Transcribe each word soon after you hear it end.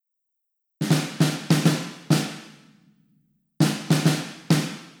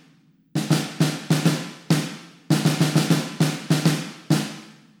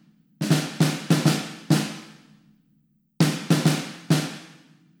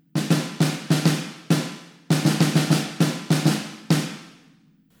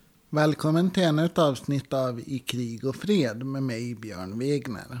Välkommen till ännu ett avsnitt av I krig och fred med mig, Björn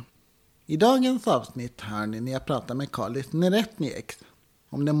Wegner. I dagens avsnitt hör ni när jag pratar med Kalis Neretnieks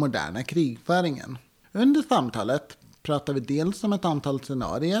om den moderna krigföringen. Under samtalet pratar vi dels om ett antal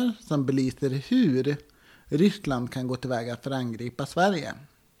scenarier som belyser hur Ryssland kan gå tillväga för att angripa Sverige.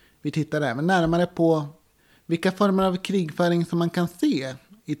 Vi tittar även närmare på vilka former av krigföring som man kan se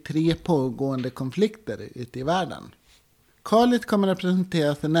i 3 pågående konflikter ute i världen. Kalis kommer att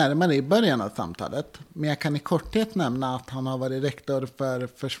presentera sig närmare i början av samtalet, men jag kan i korthet nämna att han har varit rektor för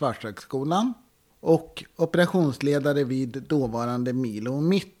Försvarshögskolan och operationsledare vid dåvarande Milo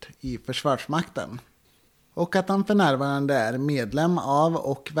Mitt i Försvarsmakten. Och att han för närvarande är medlem av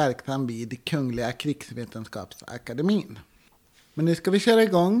och verksam vid Kungliga krigsvetenskapsakademin. Men nu ska vi köra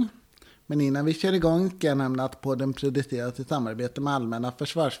igång. Men innan vi kör igång ska jag nämna att podden produceras i samarbete med Allmänna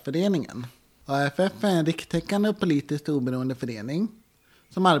försvarsföreningen. AFF är en rikstäckande och politiskt oberoende förening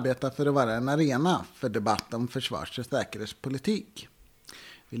som arbetar för att vara en arena för debatt om försvars- och säkerhetspolitik.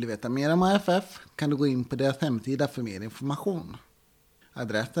 Vill du veta mer om AFF kan du gå in på deras hemsida för mer information.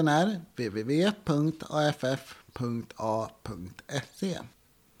 Adressen är www.aff.a.se.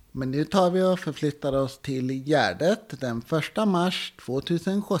 Men nu tar vi och förflyttar oss till Gärdet den 1 mars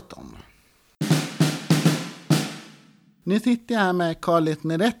 2017. Nu sitter jag här med Kalis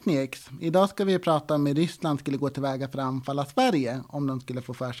Neretnieks. Idag ska vi prata om hur Ryssland skulle gå tillväga för att anfalla Sverige om de skulle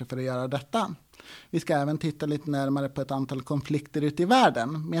få för sig för att göra detta. Vi ska även titta lite närmare på ett antal konflikter ute i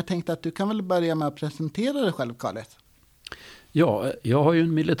världen. Men jag tänkte att du kan väl börja med att presentera dig själv, Kalis. Ja, jag har ju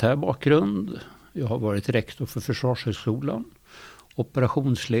en militär bakgrund. Jag har varit rektor för Försvarshögskolan.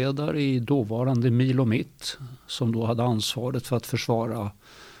 Operationsledare i dåvarande Milo Mitt som då hade ansvaret för att försvara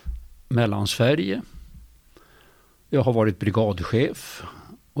Mellansverige. Jag har varit brigadchef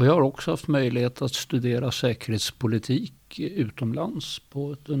och jag har också haft möjlighet att studera säkerhetspolitik utomlands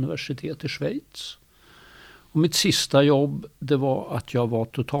på ett universitet i Schweiz. Och mitt sista jobb det var att jag var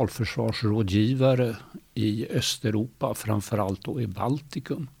totalförsvarsrådgivare i Östeuropa, framförallt då i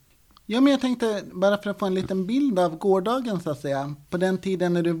Baltikum. Ja, men jag tänkte bara för att få en liten bild av gårdagen så att säga. På den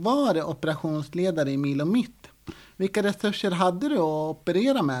tiden när du var operationsledare i Milo Mitt, vilka resurser hade du att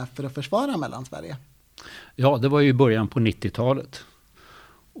operera med för att försvara Mellansverige? Ja, det var ju i början på 90-talet.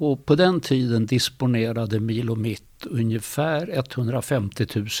 Och på den tiden disponerade Milo Mitt ungefär 150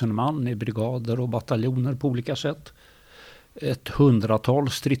 000 man i brigader och bataljoner på olika sätt. Ett 100-tal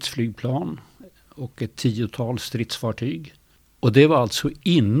stridsflygplan och ett 10-tal stridsfartyg. Och det var alltså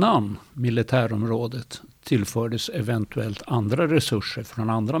innan militärområdet tillfördes eventuellt andra resurser från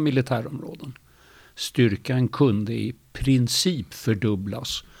andra militärområden. Styrkan kunde i princip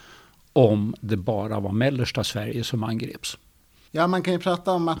fördubblas om det bara var mellersta Sverige som angreps. Ja, man kan ju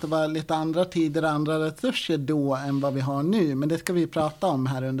prata om att det var lite andra tider och andra resurser då än vad vi har nu. Men det ska vi prata om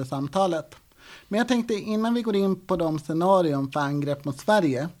här under samtalet. Men jag tänkte innan vi går in på de scenarion för angrepp mot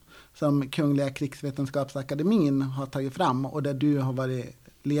Sverige som Kungliga krigsvetenskapsakademin har tagit fram och där du har varit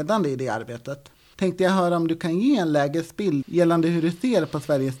ledande i det arbetet. Tänkte jag höra om du kan ge en lägesbild gällande hur du ser på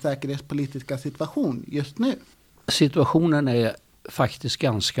Sveriges säkerhetspolitiska situation just nu. Situationen är faktiskt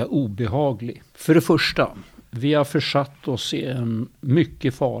ganska obehaglig. För det första, vi har försatt oss i en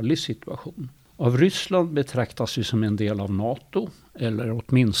mycket farlig situation. Av Ryssland betraktas vi som en del av NATO, eller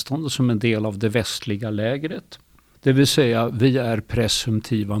åtminstone som en del av det västliga lägret. Det vill säga, vi är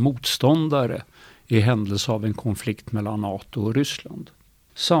presumtiva motståndare i händelse av en konflikt mellan NATO och Ryssland.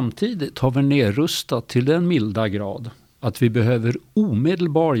 Samtidigt har vi nedrustat till den milda grad att vi behöver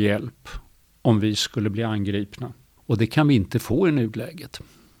omedelbar hjälp om vi skulle bli angripna. Och det kan vi inte få i nuläget.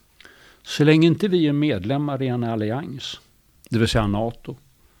 Så länge inte vi är medlemmar i en allians, det vill säga NATO,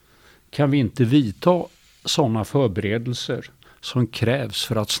 kan vi inte vidta sådana förberedelser som krävs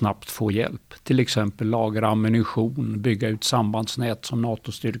för att snabbt få hjälp. Till exempel lagra ammunition, bygga ut sambandsnät som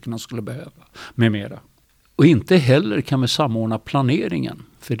NATO-styrkorna skulle behöva, med mera. Och inte heller kan vi samordna planeringen,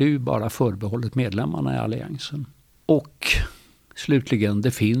 för det är ju bara förbehållet medlemmarna i alliansen. Och slutligen,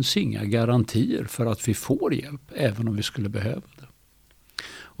 det finns inga garantier för att vi får hjälp, även om vi skulle behöva det.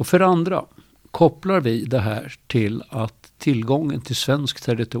 Och för andra kopplar vi det här till att tillgången till svensk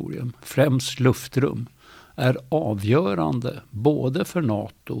territorium, främst luftrum, är avgörande både för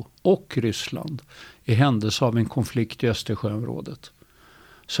NATO och Ryssland i händelse av en konflikt i Östersjöområdet.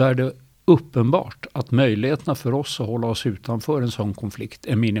 Så är det uppenbart att möjligheterna för oss att hålla oss utanför en sån konflikt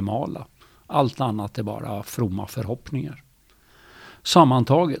är minimala. Allt annat är bara fromma förhoppningar.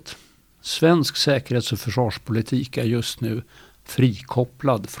 Sammantaget, svensk säkerhets- och försvarspolitik är just nu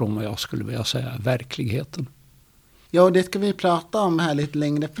frikopplad från vad jag skulle vilja säga verkligheten. Ja, och det ska vi prata om här lite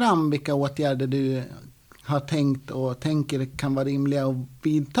längre fram, vilka åtgärder du har tänkt och tänker kan vara rimliga att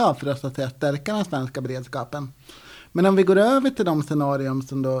vidta för att, så att säga, stärka den svenska beredskapen. Men om vi går över till de scenarier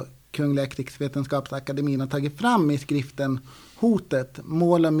som då Kungliga krigsvetenskapsakademin har tagit fram i skriften Hotet,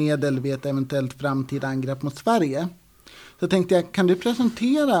 mål och medel vid ett eventuellt framtida angrepp mot Sverige. Så tänkte jag, kan du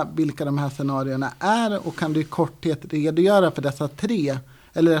presentera vilka de här scenarierna är och kan du i korthet redogöra för dessa 3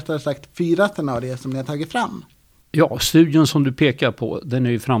 eller rättare sagt 4 scenarier som ni har tagit fram? Ja, studien som du pekar på, den är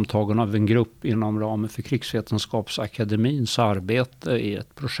ju framtagen av en grupp inom ramen för Krigsvetenskapsakademins arbete i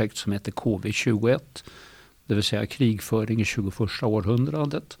ett projekt som heter KV21, det vill säga krigföring i 21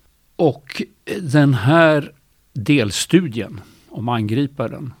 århundradet. Och den här delstudien om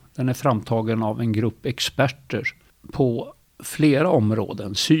angriparen, den är framtagen av en grupp experter på flera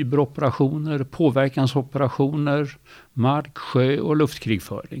områden. Cyberoperationer, påverkansoperationer, mark-, sjö- och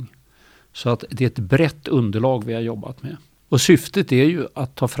luftkrigföring. Så att det är ett brett underlag vi har jobbat med. Och syftet är ju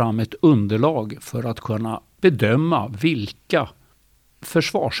att ta fram ett underlag för att kunna bedöma vilka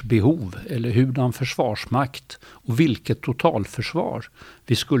försvarsbehov eller hurdan försvarsmakt och vilket totalförsvar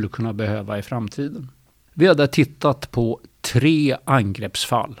vi skulle kunna behöva i framtiden. Vi har där tittat på 3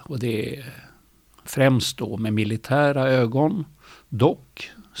 angreppsfall och det är främst då med militära ögon.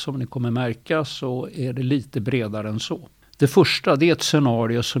 Dock, som ni kommer märka, så är det lite bredare än så. Det första, det är ett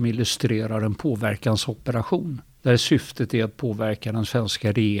scenario som illustrerar en påverkansoperation där syftet är att påverka den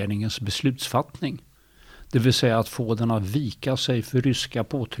svenska regeringens beslutsfattning. Det vill säga att få den att vika sig för ryska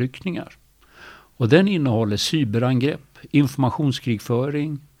påtryckningar. Och den innehåller cyberangrepp,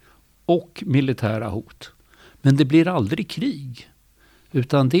 informationskrigföring och militära hot. Men det blir aldrig krig.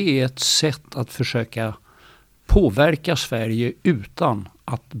 Utan det är ett sätt att försöka påverka Sverige utan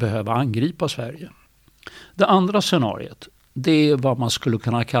att behöva angripa Sverige. Det andra scenariet, det är vad man skulle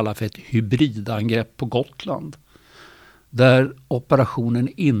kunna kalla för ett hybridangrepp på Gotland. Där operationen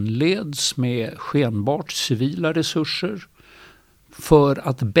inleds med skenbart civila resurser för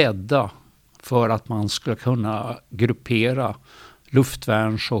att bädda för att man ska kunna gruppera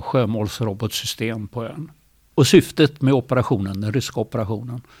luftvärns- och sjömålsrobotsystem på ön. Och syftet med operationen, den ryska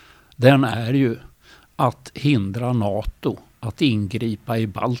operationen, den är ju att hindra NATO att ingripa i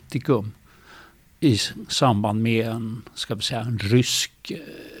Baltikum i samband med en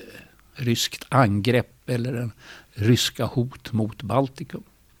ryskt angrepp eller en ryska hot mot Baltikum.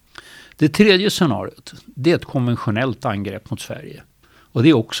 Det tredje scenariot, det är ett konventionellt angrepp mot Sverige. Och det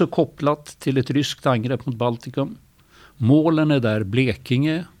är också kopplat till ett ryskt angrepp mot Baltikum. Målen är där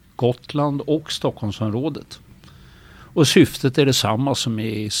Blekinge, Gotland och Stockholmsområdet. Och syftet är detsamma som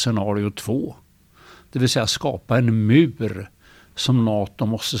i scenario 2. Det vill säga skapa en mur som NATO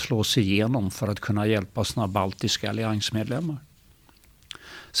måste slå sig igenom för att kunna hjälpa sina baltiska alliansmedlemmar.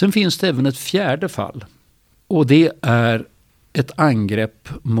 Sen finns det även ett fjärde fall. Och det är ett angrepp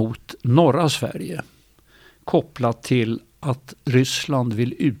mot norra Sverige. Kopplat till att Ryssland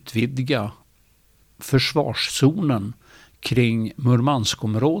vill utvidga försvarszonen kring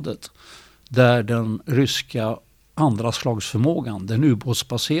Murmanskområdet. Där den ryska andraslagsförmågan, den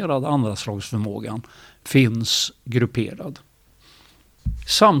ubåtsbaserade andraslagsförmågan, finns grupperad.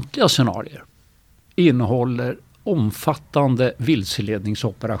 Samtliga scenarier innehåller omfattande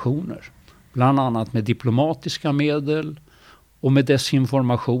vilseledningsoperationer. Bland annat med diplomatiska medel och med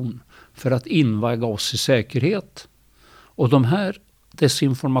desinformation för att invagga oss i säkerhet. Och de här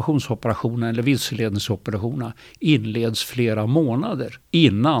desinformationsoperationerna eller vilseledningsoperationerna inleds flera månader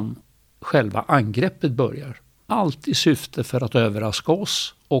innan själva angreppet börjar. Allt i syfte för att överraska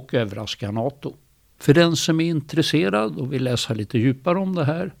oss och överraska NATO. För den som är intresserad och vill läsa lite djupare om det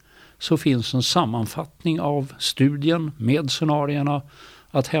här så finns en sammanfattning av studien med scenarierna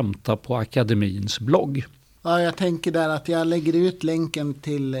att hämta på akademins blogg. Ja, jag tänker där att jag lägger ut länken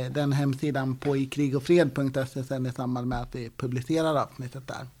till den hemsidan på ikrigofred.se sen i samband med att vi publicerar avsnittet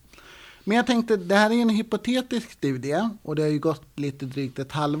där. Men jag tänkte, det här är en hypotetisk studie och det har ju gått lite drygt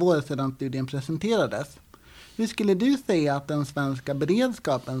ett halvår sedan studien presenterades. Hur skulle du säga att den svenska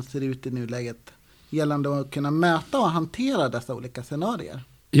beredskapen ser ut i nuläget gällande att kunna möta och hantera dessa olika scenarier?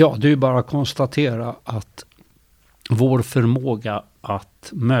 Ja, det är ju bara att konstatera att vår förmåga att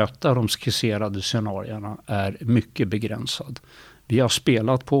möta de skisserade scenarierna är mycket begränsad. Vi har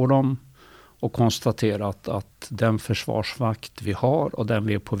spelat på dem och konstaterat att den försvarsmakt vi har och den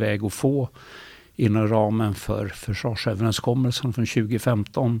vi är på väg att få inom ramen för försvarsöverenskommelsen från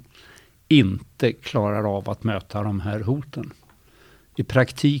 2015 inte klarar av att möta de här hoten. I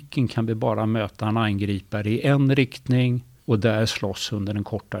praktiken kan vi bara möta en angripare i en riktning och där slåss under en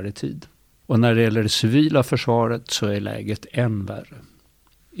kortare tid. Och när det gäller det civila försvaret så är läget än värre.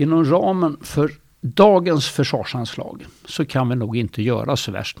 Inom ramen för dagens försvarsanslag så kan vi nog inte göra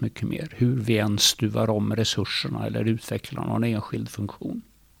så värst mycket mer. Hur vi än stuvar om resurserna eller utvecklar någon enskild funktion.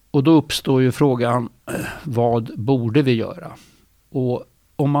 Och då uppstår ju frågan, vad borde vi göra? Och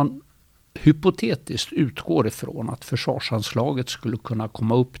om man hypotetiskt utgår ifrån att försvarsanslaget skulle kunna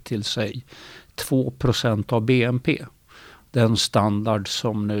komma upp till sig 2% av BNP, den standard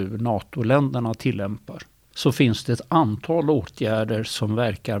som nu NATO-länderna tillämpar, så finns det ett antal åtgärder som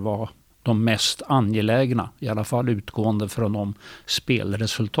verkar vara de mest angelägna, i alla fall utgående från de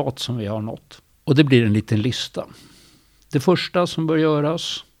spelresultat som vi har nått. Och det blir en liten lista. Det första som bör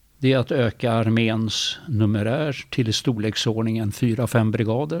göras, det är att öka arméns numerär till i storleksordningen 4-5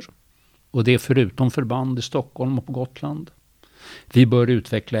 brigader. Och det är förutom förband i Stockholm och på Gotland. Vi bör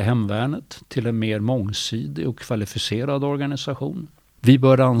utveckla hemvärnet till en mer mångsidig och kvalificerad organisation. Vi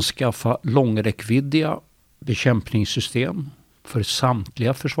bör anskaffa långräckviddiga bekämpningssystem för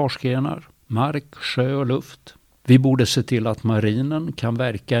samtliga försvarsgrenar, mark, sjö och luft. Vi borde se till att marinen kan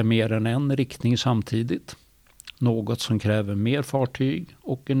verka i mer än en riktning samtidigt. Något som kräver mer fartyg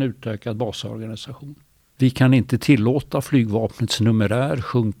och en utökad basorganisation. Vi kan inte tillåta flygvapnets numerär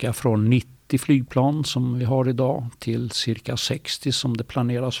sjunka från 90 flygplan som vi har idag till cirka 60 som det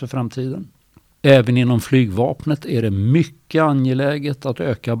planeras för framtiden. Även inom flygvapnet är det mycket angeläget att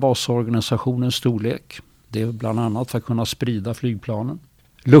öka basorganisationens storlek. Det är bland annat för att kunna sprida flygplanen.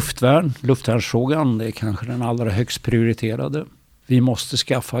 Luftvärnsfrågan är kanske den allra högst prioriterade. Vi måste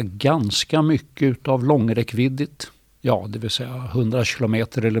skaffa ganska mycket av långräckviddigt, det vill säga 100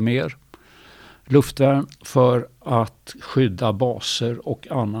 kilometer eller mer, luftvärn för att skydda baser och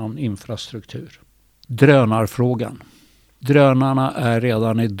annan infrastruktur. Drönarfrågan. Drönarna är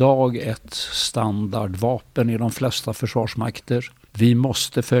redan idag ett standardvapen i de flesta försvarsmakter. Vi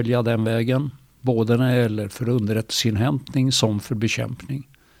måste följa den vägen, både när det gäller för underrättelseinhämtning som för bekämpning.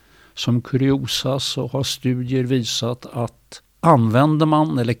 Som kuriosa så har studier visat att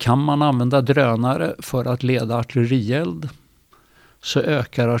kan man använda drönare för att leda artillerield, så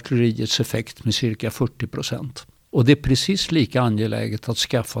ökar artilleriets effekt med cirka 40%. Och det är precis lika angeläget att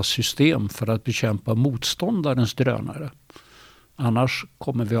skaffa system för att bekämpa motståndarens drönare. Annars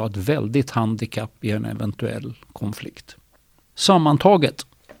kommer vi ha ett väldigt handikapp i en eventuell konflikt. Sammantaget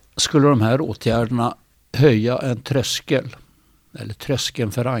skulle de här åtgärderna höja en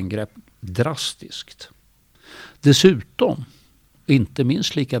tröskeln för angrepp drastiskt. Dessutom, inte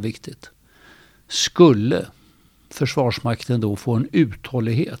minst lika viktigt, skulle Försvarsmakten då få en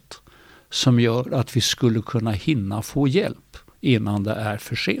uthållighet som gör att vi skulle kunna hinna få hjälp innan det är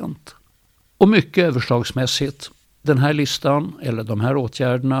för sent. Och mycket överslagsmässigt, den här listan eller de här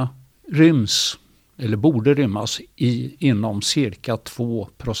åtgärderna borde rymmas inom cirka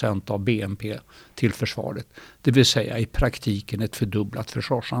 2% av BNP till försvaret. Det vill säga i praktiken ett fördubblat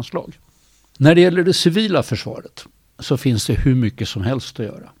försvarsanslag. När det gäller det civila försvaret så finns det hur mycket som helst att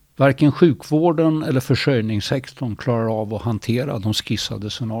göra. Varken sjukvården eller försörjningssektorn klarar av att hantera de skissade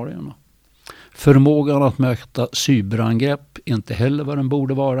scenarierna. Förmågan att möta cyberangrepp är inte heller vad den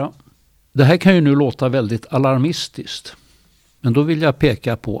borde vara. Det här kan ju nu låta väldigt alarmistiskt. Men då vill jag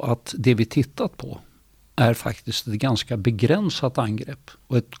peka på att det vi tittat på är faktiskt ett ganska begränsat angrepp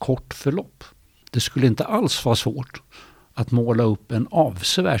och ett kort förlopp. Det skulle inte alls vara svårt att måla upp en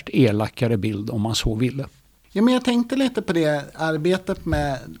avsevärt elakare bild om man så ville. Ja, men jag tänkte lite på det arbetet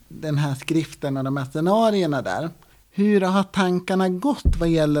med den här skriften och de här scenarierna där. Hur har tankarna gått vad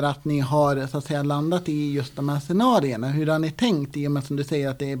gäller att ni har så att säga landat i just de här scenarierna? Hur har ni tänkt i och med som du säger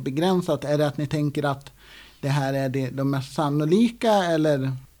att det är begränsat? Är det att ni tänker att det här är de mest sannolika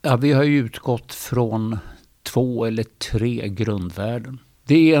eller? Ja, vi har ju utgått från 2 eller 3 grundvärden.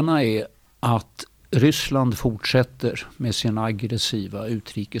 Det ena är att Ryssland fortsätter med sin aggressiva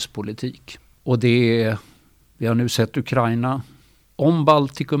utrikespolitik. Och vi har nu sett Ukraina. Om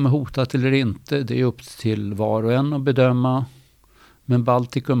Baltikum är hotat eller inte, det är upp till var och en att bedöma. Men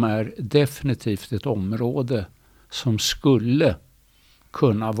Baltikum är definitivt ett område som skulle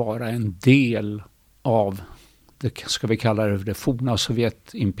kunna vara en del av, det ska vi kalla det forna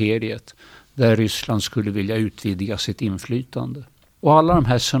Sovjetimperiet, där Ryssland skulle vilja utvidga sitt inflytande. Och alla de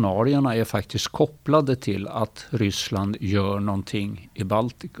här scenarierna är faktiskt kopplade till att Ryssland gör någonting i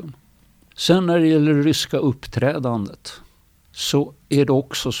Baltikum. Sen när det gäller det ryska uppträdandet så är det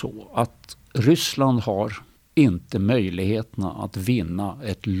också så att Ryssland har inte möjligheterna att vinna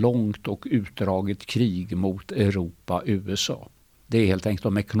ett långt och utdraget krig mot Europa, USA. Det är helt enkelt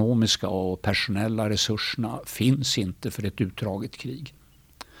de ekonomiska och personella resurserna finns inte för ett utdraget krig.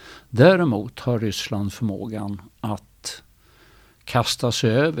 Däremot har Ryssland förmågan att kasta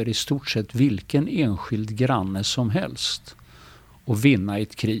sig över i stort sett vilken enskild granne som helst och vinna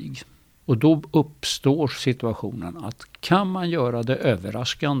ett krig. Och då uppstår situationen att kan man göra det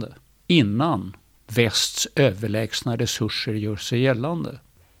överraskande innan västs överlägsna resurser gör sig gällande,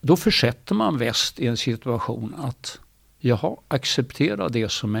 då försätter man väst i en situation att acceptera det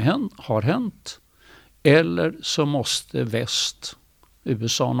som har hänt, eller så måste väst,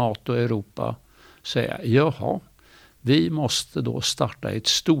 USA, NATO, Europa säga vi måste då starta ett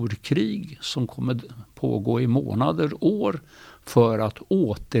storkrig som kommer pågå i månader, år, för att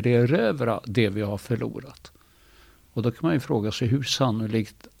återerövra det vi har förlorat. Och då kan man ju fråga sig hur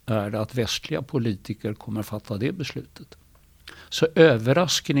sannolikt är det att västliga politiker kommer fatta det beslutet. Så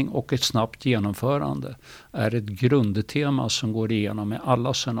överraskning och ett snabbt genomförande är ett grundtema som går igenom med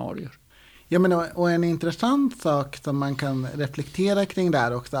alla scenarier. Ja, men och en intressant sak som man kan reflektera kring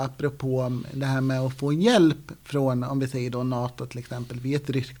där också, apropå det här med att få hjälp från, om vi säger då NATO till exempel, vid ett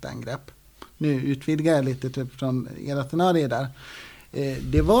ryskt angrepp. Nu utvidgar jag lite typ från era scenarier där.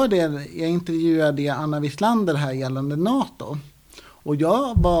 Det var det, jag intervjuade Anna Wislander här gällande NATO. Och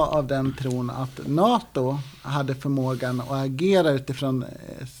jag var av den tron att NATO hade förmågan att agera utifrån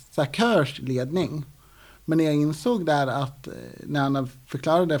SACEURs ledning. Men jag insåg där att, när Anna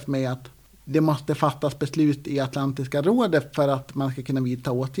förklarade för mig att det måste fattas beslut i Atlantiska rådet för att man ska kunna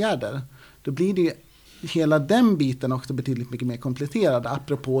vidta åtgärder. Då blir det hela den biten också betydligt mycket mer komplicerad.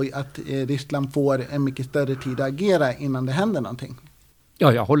 Apropå att Ryssland får en mycket större tid att agera innan det händer någonting.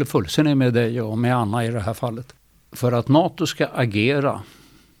 Ja, jag håller fullständigt med dig och med Anna i det här fallet. För att NATO ska agera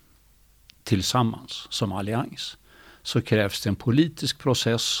tillsammans som allians så krävs det en politisk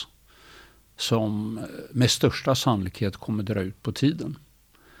process som med största sannolikhet kommer dra ut på tiden.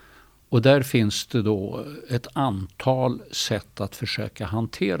 Och där finns det då ett antal sätt att försöka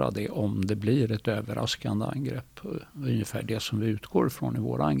hantera det om det blir ett överraskande angrepp. Ungefär det som vi utgår från i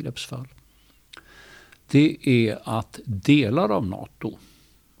våra angreppsfall. Det är att delar av NATO,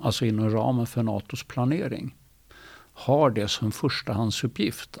 alltså inom ramen för NATOs planering, har det som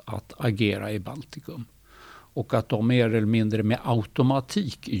förstahandsuppgift att agera i Baltikum. Och att de mer eller mindre med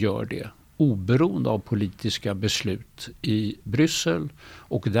automatik gör det, oberoende av politiska beslut i Bryssel,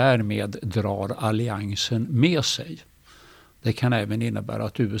 och därmed drar alliansen med sig. Det kan även innebära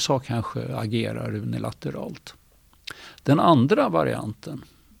att USA kanske agerar unilateralt. Den andra varianten,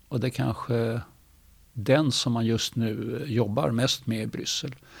 och det kanske den som man just nu jobbar mest med i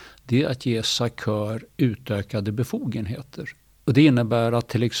Bryssel, det är att ge SACEUR utökade befogenheter. Och det innebär att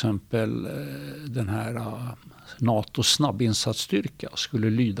till exempel den här NATOs snabbinsatsstyrka skulle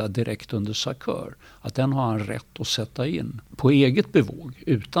lyda direkt under SACEUR. Att den har en rätt att sätta in på eget bevåg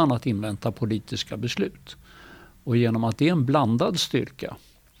utan att invänta politiska beslut. Och genom att det är en blandad styrka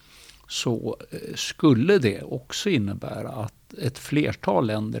så skulle det också innebära att ett flertal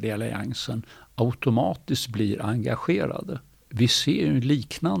länder i alliansen automatiskt blir engagerade. Vi ser ju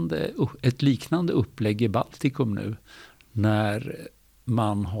ett liknande upplägg i Baltikum nu när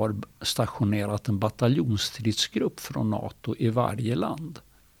man har stationerat en bataljonsstridsgrupp från NATO i varje land.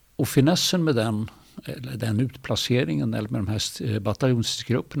 Och finessen med den utplaceringen eller med de här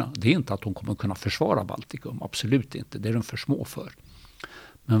bataljonsstridsgrupperna, det är inte att de kommer kunna försvara Baltikum. Absolut inte, det är de för små för.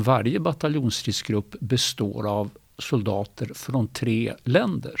 Men varje bataljonsstridsgrupp består av soldater från 3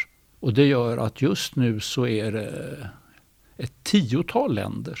 länder. Och det gör att just nu så är det ett 10-tal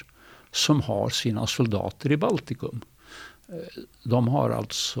länder som har sina soldater i Baltikum. De har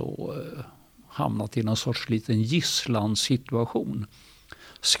alltså hamnat i någon sorts liten gisslansituation.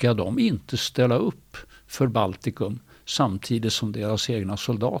 Ska de inte ställa upp för Baltikum samtidigt som deras egna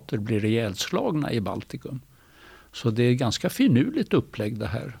soldater blir ihjälslagna i Baltikum? Så det är ganska finurligt upplägg det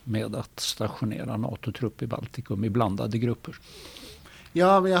här med att stationera NATO-trupp i Baltikum i blandade grupper.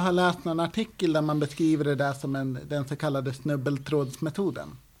 Ja, jag har läst en artikel där man beskriver det där som den så kallade snubbeltrådsmetoden.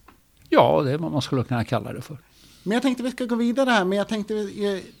 Ja, det är vad man skulle kunna kalla det för. Men jag tänkte vi ska gå vidare här. Men jag tänkte,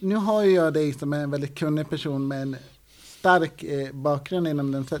 nu har jag dig som är en väldigt kunnig person med en stark bakgrund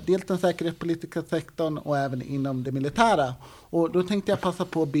inom dels den säkerhetspolitiska sektorn och även inom det militära. Och då tänkte jag passa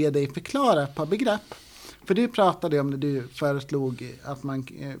på att be dig förklara ett par begrepp. För du pratade om när du föreslog att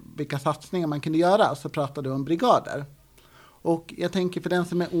vilka satsningar man kunde göra, så pratade du om brigader. Och jag tänker för den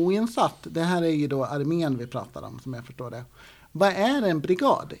som är oinsatt, det här är ju då armén vi pratar om som jag förstår det. Vad är en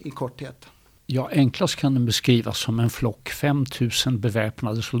brigad i korthet? Ja, enklast kan den beskrivas som en flock 5000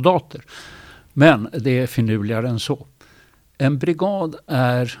 beväpnade soldater. Men det är finurligare än så. En brigad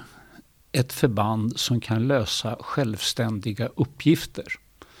är ett förband som kan lösa självständiga uppgifter.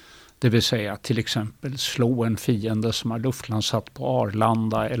 Det vill säga till exempel slå en fiende som har luftlandsatt på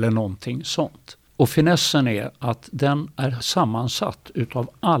Arlanda eller någonting sånt. Och finessen är att den är sammansatt utav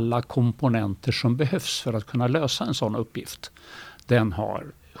alla komponenter som behövs för att kunna lösa en sån uppgift. Den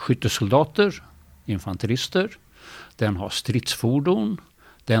har skyttesoldater, infanterister, den har stridsfordon,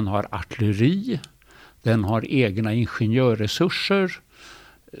 den har artilleri, den har egna ingenjörresurser,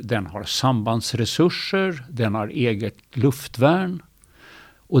 den har sambandsresurser, den har eget luftvärn.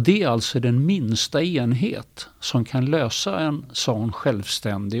 Och det är alltså den minsta enhet som kan lösa en sån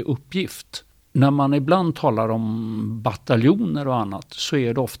självständig uppgift. När man ibland talar om bataljoner och annat så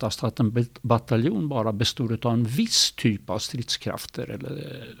är det oftast att en bataljon bara består av en viss typ av stridskrafter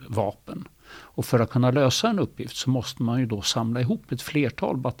eller vapen. Och för att kunna lösa en uppgift så måste man ju då samla ihop ett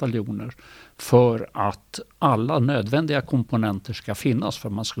flertal bataljoner för att alla nödvändiga komponenter ska finnas för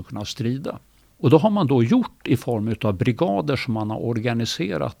att man ska kunna strida. Och då har man då gjort i form av brigader som man har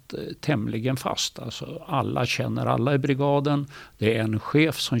organiserat tämligen fast. Alltså alla känner alla i brigaden. Det är en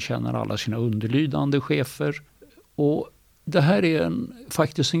chef som känner alla sina underlydande chefer. Och det här är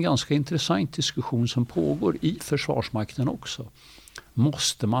faktiskt en ganska intressant diskussion som pågår i Försvarsmakten också.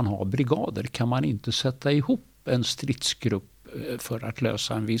 Måste man ha brigader? Kan man inte sätta ihop en stridsgrupp för att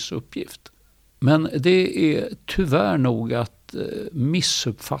lösa en viss uppgift? Men det är tyvärr nog att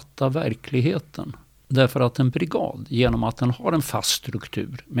missuppfatta verkligheten. Därför att en brigad, genom att den har en fast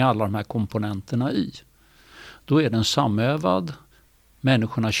struktur med alla de här komponenterna i, då är den samövad,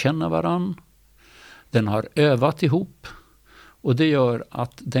 människorna känner varann, den har övat ihop och det gör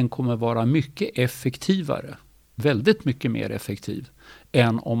att den kommer vara mycket effektivare, väldigt mycket mer effektiv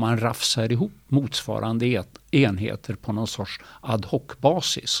än om man rafsar ihop motsvarande enheter på någon sorts ad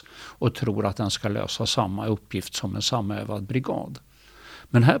hoc-basis och tror att den ska lösa samma uppgift som en samövad brigad.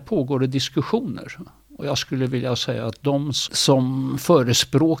 Men här pågår det diskussioner och jag skulle vilja säga att de som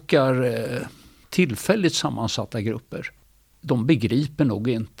förespråkar tillfälligt sammansatta grupper, de begriper nog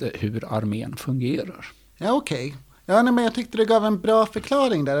inte hur armén fungerar. Ja, okej. Ja, men jag tyckte du gav en bra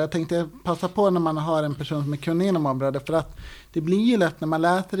förklaring där. Jag tänkte passa på när man har en person som är kunnig inom området. För att det blir ju lätt när man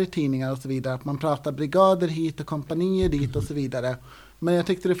läser i tidningar och så vidare att man pratar brigader hit och kompanier dit och så vidare. Men jag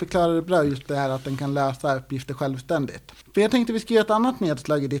tyckte du förklarade bra just det här att den kan lösa uppgifter självständigt. För jag tänkte vi ska göra ett annat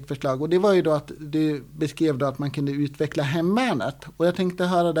nedslag i ditt förslag. Och det var ju då att du beskrev då att man kunde utveckla hemvärnet. Och jag tänkte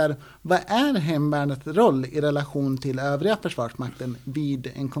höra där, vad är hemvärnets roll i relation till övriga försvarsmakten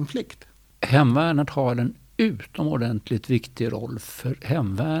vid en konflikt? Hemvärnet har en utomordentligt viktig roll, för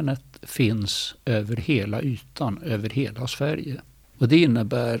hemvärnet finns över hela ytan, över hela Sverige. Och det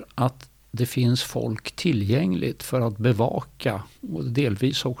innebär att det finns folk tillgängligt för att bevaka och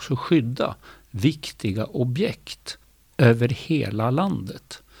delvis också skydda viktiga objekt över hela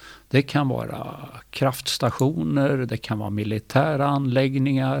landet. Det kan vara kraftstationer, det kan vara militära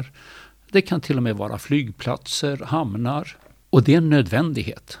anläggningar, det kan till och med vara flygplatser, hamnar. Och det är en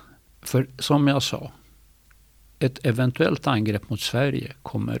nödvändighet. För som jag sa, ett eventuellt angrepp mot Sverige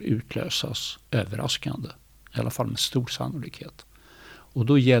kommer utlösas överraskande. I alla fall med stor sannolikhet. Och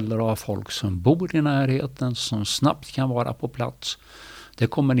då gäller det att ha folk som bor i närheten, som snabbt kan vara på plats. Det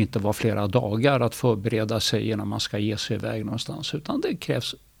kommer inte vara flera dagar att förbereda sig innan man ska ge sig iväg någonstans. Utan det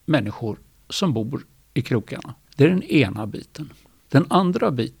krävs människor som bor i krokarna. Det är den ena biten. Den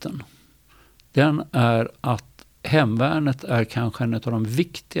andra biten, den är att hemvärnet är kanske en av de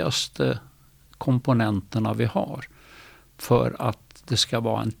viktigaste komponenterna vi har för att det ska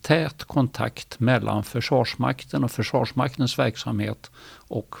vara en tät kontakt mellan Försvarsmakten och Försvarsmaktens verksamhet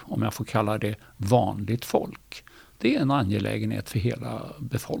och, om jag får kalla det, vanligt folk. Det är en angelägenhet för hela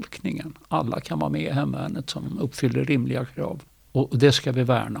befolkningen. Alla kan vara med i hemvärnet som uppfyller rimliga krav. Och det ska vi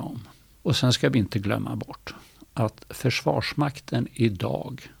värna om. Och sen ska vi inte glömma bort att Försvarsmakten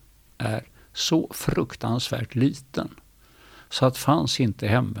idag är så fruktansvärt liten så att fanns inte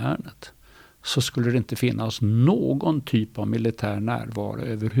hemvärnet så skulle det inte finnas någon typ av militär närvaro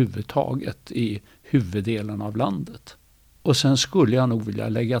överhuvudtaget i huvuddelen av landet. Och sen skulle jag nog vilja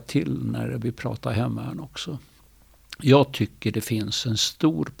lägga till när vi pratar hemvärn också. Jag tycker det finns en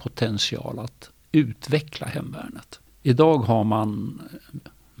stor potential att utveckla hemvärnet. Idag har man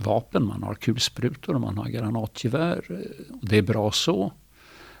vapen, man har kulsprutor och man har granatgevär. Och det är bra så.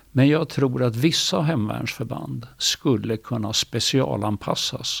 Men jag tror att vissa hemvärnsförband skulle kunna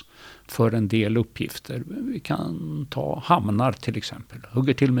specialanpassas för en del uppgifter. Vi kan ta hamnar till exempel.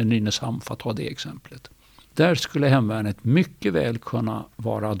 Hugger till med Nynäshamn för att ta det exemplet. Där skulle hemvärnet mycket väl kunna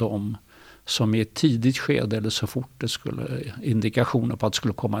vara de som i ett tidigt skede eller så fort det skulle indikationer på att det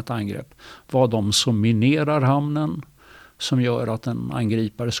skulle komma ett angrepp var de som minerar hamnen, som gör att en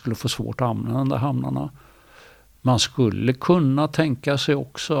angripare skulle få svårt att använda hamnarna. Man skulle kunna tänka sig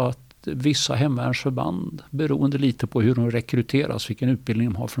också att vissa hemvärnsförband, beroende lite på hur de rekryteras, vilken utbildning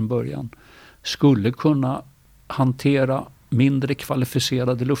de har från början, skulle kunna hantera mindre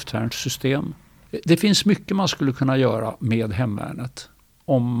kvalificerade luftvärnssystem. Det finns mycket man skulle kunna göra med hemvärnet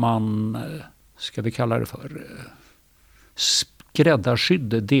om man, ska vi kalla det för,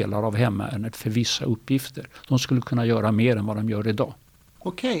 skräddarsydde delar av hemvärnet för vissa uppgifter. De skulle kunna göra mer än vad de gör idag.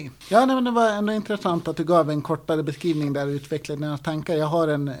 Okej. Ja, men det var ändå intressant att du gav en kortare beskrivning där du utvecklade dina tankar. Jag har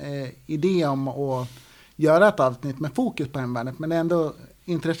en idé om att göra ett avsnitt med fokus på hemvärnet, men det är ändå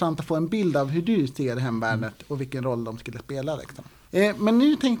intressant att få en bild av hur du ser hemvärnet och vilken roll de skulle spela. Liksom. Men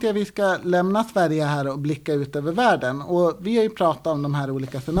nu tänkte jag att vi ska lämna Sverige här och blicka ut över världen. Och vi har ju pratat om de här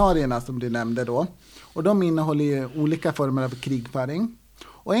olika scenarierna som du nämnde då. Och de innehåller ju olika former av krigföring.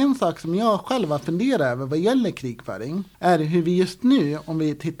 Och en sak som jag själv har funderat över vad gäller krigföring är hur vi just nu, om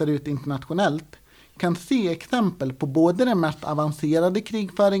vi tittar ut internationellt, kan se exempel på både den mest avancerade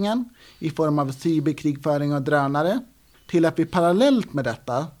krigföringen i form av cyberkrigföring och drönare, till att vi parallellt med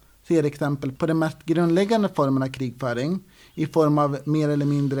detta ser exempel på den mest grundläggande formen av krigföring i form av mer eller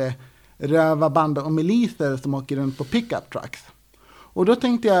mindre rövarband och miliser som åker runt på pickup trucks. Och då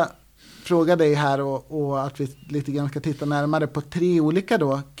tänkte jag fråga dig här och att vi lite grann ska titta närmare på 3 olika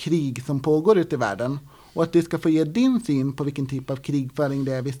då krig som pågår ute i världen. Och att du ska få ge din syn på vilken typ av krigföring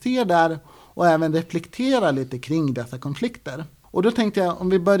det är vi ser där och även reflektera lite kring dessa konflikter. Och då tänkte jag, om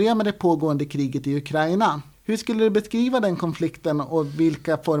vi börjar med det pågående kriget i Ukraina. Hur skulle du beskriva den konflikten och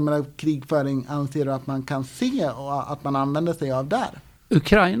vilka former av krigföring anser du att man kan se och att man använder sig av där?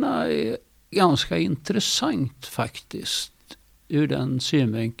 Ukraina är ganska intressant faktiskt ur den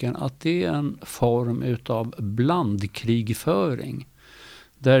synvinkeln att det är en form av blandkrigföring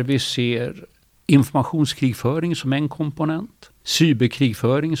där vi ser informationskrigföring som en komponent,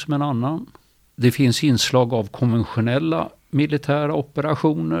 cyberkrigföring som en annan. Det finns inslag av konventionella militära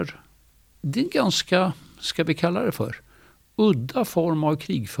operationer. Det är en ganska, ska vi kalla det för, udda form av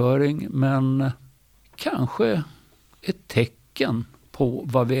krigföring, men kanske ett tecken på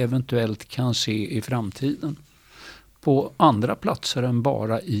vad vi eventuellt kan se i framtiden på andra platser än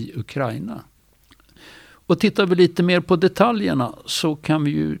bara i Ukraina. Och tittar vi lite mer på detaljerna så kan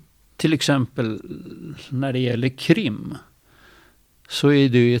vi ju till exempel när det gäller Krim så är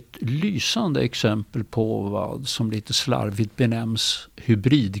det ett lysande exempel på vad som lite slarvigt benämns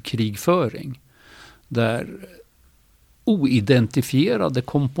hybridkrigföring. Där oidentifierade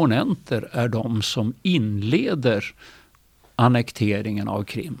komponenter är de som inleder annekteringen av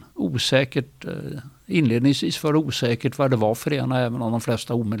Krim. Inledningsvis var det osäkert vad det var för ena, även om de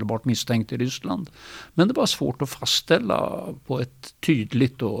flesta omedelbart misstänkte Ryssland. Men det var svårt att fastställa på ett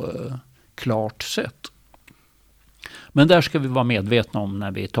tydligt och klart sätt. Men där ska vi vara medvetna om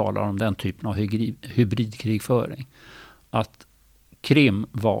när vi talar om den typen av hybridkrigföring. Att Krim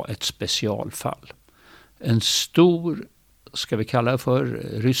var ett specialfall. En stor, ska vi kalla det för,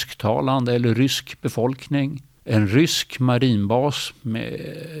 rysktalande eller rysk befolkning. En rysk marinbas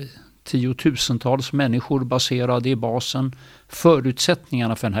med tiotusentals människor baserade i basen.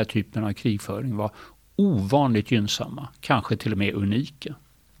 Förutsättningarna för den här typen av krigföring var ovanligt gynnsamma, kanske till och med unika.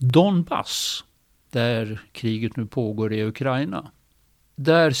 Donbass, där kriget nu pågår i Ukraina,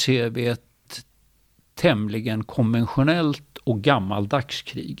 där ser vi ett tämligen konventionellt och gammaldags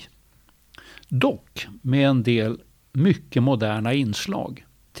krig. Dock med en del mycket moderna inslag,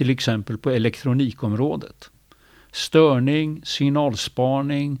 till exempel på elektronikområdet. Störning,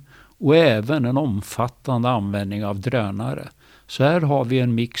 signalspaning och även en omfattande användning av drönare. Så här har vi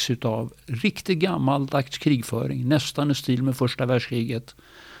en mix av riktigt gammaldags krigföring, nästan i stil med första världskriget,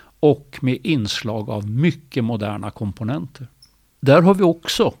 och med inslag av mycket moderna komponenter. Där har vi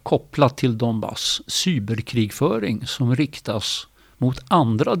också kopplat till Donbass cyberkrigföring som riktas mot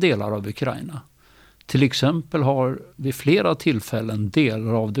andra delar av Ukraina. Till exempel har vid flera tillfällen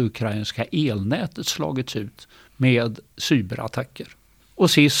delar av det ukrainska elnätet slagits ut med cyberattacker.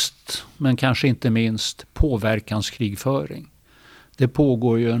 Och sist, men kanske inte minst, påverkanskrigföring. Det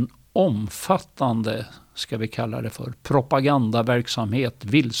pågår ju en omfattande, ska vi kalla det för, propagandaverksamhet,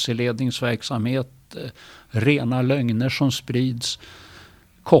 vilseledningsverksamhet, rena lögner som sprids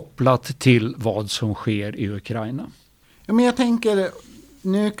kopplat till vad som sker i Ukraina. Ja, men jag tänker,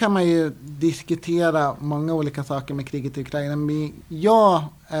 nu kan man ju diskutera många olika saker med kriget i Ukraina, men jag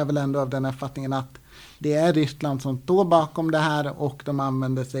är väl ändå av den uppfattningen att det är Ryssland som står bakom det här och de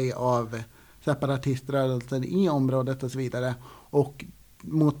använder sig av separatiströrelser i området och så vidare. Och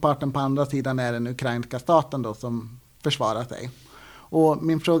motparten på andra sidan är den ukrainska staten då som försvarar sig. Och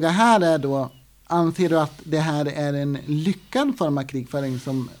min fråga här är då, anser du att det här är en lyckad form av krigföring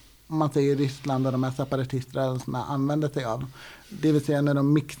som man säger Ryssland och de här separatiströrelserna använder sig av? Det vill säga när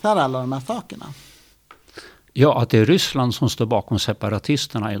de mixar alla de här sakerna. Ja, att det är Ryssland som står bakom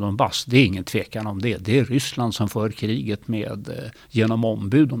separatisterna i Donbass, det är ingen tvekan om det. Det är Ryssland som för kriget genom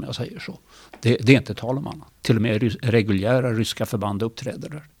ombud, om jag säger så. Det är inte tal om annat. Till och med reguljära ryska förband uppträder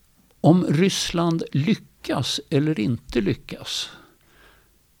där. Om Ryssland lyckas eller inte lyckas,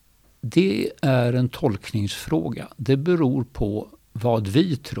 det är en tolkningsfråga. Det beror på vad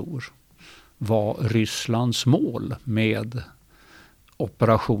vi tror var Rysslands mål med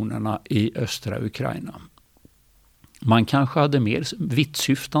operationerna i östra Ukraina. Man kanske hade mer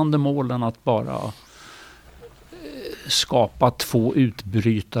vittsyftande mål än att bara skapa 2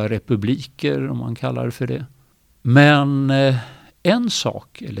 utbrytarrepubliker, om man kallar det för det. Men en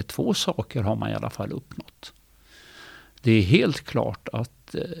sak eller 2 saker har man i alla fall uppnått. Det är helt klart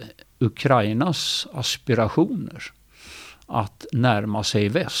att Ukrainas aspirationer att närma sig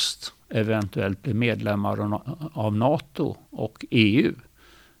väst, eventuellt bli medlemmar av NATO och EU,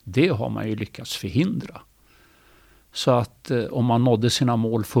 det har man ju lyckats förhindra. Så att om man nådde sina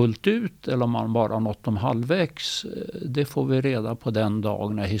mål fullt ut eller om man bara nått dem halvvägs, det får vi reda på den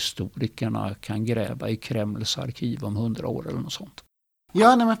dag när historikerna kan gräva i Kremls arkiv om 100 år eller något sånt.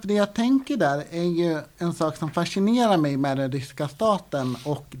 Ja, men för det jag tänker där är ju en sak som fascinerar mig med den ryska staten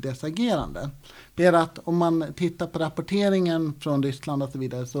och dess agerande. Det är att om man tittar på rapporteringen från Ryssland och så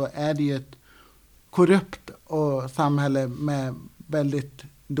vidare, så är det ju ett korrupt samhälle med väldigt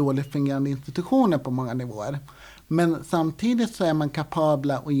dåligt fungerande institutioner på många nivåer. Men samtidigt så är man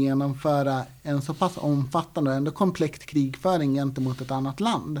kapabla att genomföra en så pass omfattande och ändå komplex krigföring gentemot ett annat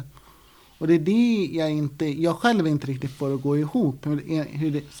land. Och det är det jag själv inte riktigt får att gå ihop.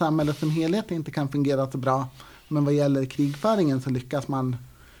 Hur samhället som helhet inte kan fungera så bra. Men vad gäller krigföringen så lyckas man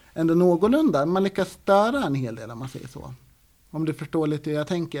ändå någorlunda. Man lyckas störa en hel del, om man säger så. Om du förstår lite hur jag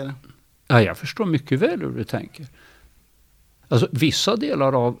tänker. Ja, jag förstår mycket väl hur du tänker. Alltså, vissa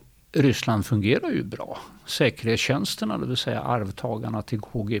delar av Ryssland fungerar ju bra. Säkerhetstjänsterna, det vill säga arvtagarna till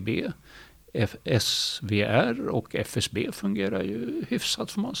KGB, SVR och FSB fungerar ju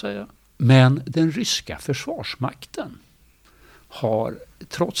hyfsat, får man säga. Men den ryska försvarsmakten har,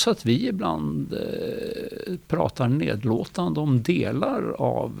 trots att vi ibland pratar nedlåtande om delar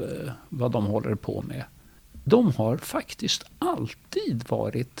av vad de håller på med, de har faktiskt alltid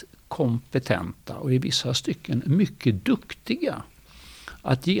varit kompetenta och i vissa stycken mycket duktiga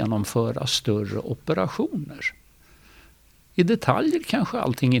att genomföra större operationer. I detaljer kanske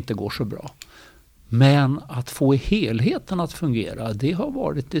allting inte går så bra. Men att få helheten att fungera, det har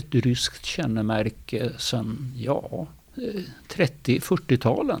varit ett ryskt kännemärke sedan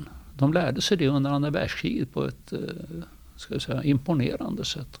 30-40-talen. De lärde sig det under andra världskriget på ett imponerande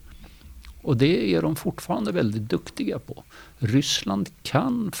sätt. Och det är de fortfarande väldigt duktiga på. Ryssland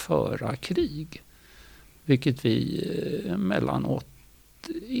kan föra krig, vilket vi emellanåt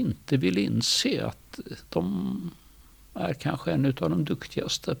inte vill inse, att de är kanske en av de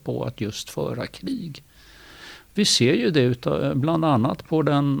duktigaste på att just föra krig. Vi ser ju det bland annat på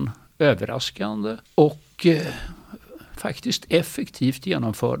den överraskande och faktiskt effektivt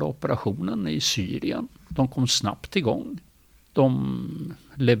genomförda operationen i Syrien. De kom snabbt igång. De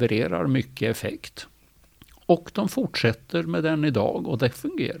levererar mycket effekt. Och de fortsätter med den idag och det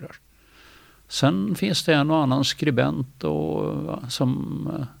fungerar. Sen finns det en och annan skribent som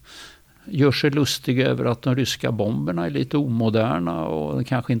gör sig lustig över att de ryska bomberna är lite omoderna och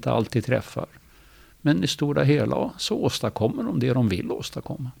kanske inte alltid träffar. Men i stora hela så åstadkommer de det de vill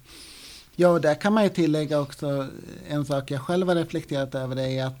åstadkomma. Ja, och där kan man ju tillägga också en sak jag själv har reflekterat över,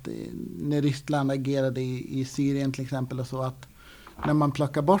 det är att när Ryssland agerade i Syrien till exempel och så, att när man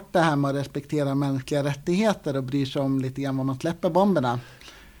plockar bort det här med att respektera mänskliga rättigheter och bryr sig om lite grann vad man släpper bomberna,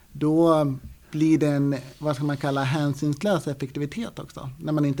 då blir det en, vad ska man kalla, hänsynslös effektivitet också,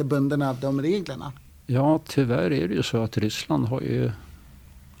 när man inte är bunden av de reglerna. Ja, tyvärr är det ju så att Ryssland har ju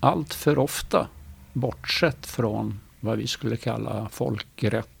allt för ofta bortsett från vad vi skulle kalla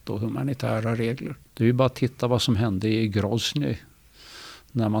folkrätt och humanitära regler. Det är ju bara att titta vad som hände i Grozny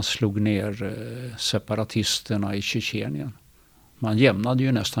när man slog ner separatisterna i Tjetjenien. Man jämnade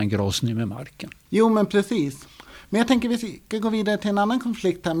ju nästan Grozny med marken. Jo, men precis. Men jag tänker vi ska gå vidare till en annan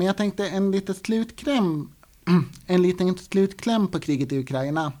konflikt här. Men jag tänkte en liten slutkläm på kriget i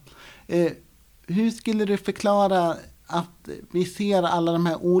Ukraina. Hur skulle du förklara att vi ser alla de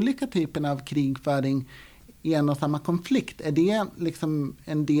här olika typerna av krigföring i en och samma konflikt? Är det liksom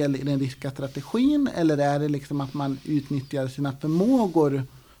en del i den ryska strategin, eller är det liksom att man utnyttjar sina förmågor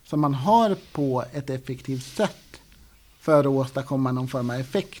som man har på ett effektivt sätt för att åstadkomma någon form av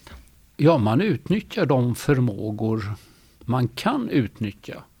effekt? Ja, man utnyttjar de förmågor man kan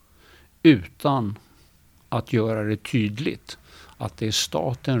utnyttja utan att göra det tydligt att det är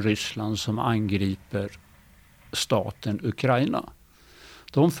staten Ryssland som angriper staten Ukraina.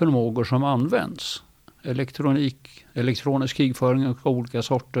 De förmågor som används, elektronisk krigföring av olika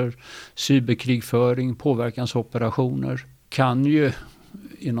sorter, cyberkrigföring, påverkansoperationer, kan ju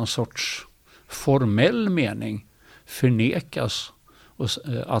i någon sorts formell mening förnekas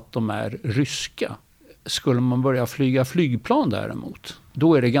att de är ryska. Skulle man börja flyga flygplan däremot,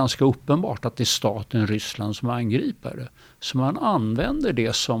 då är det ganska uppenbart att det är staten Ryssland som angriper det. Så man använder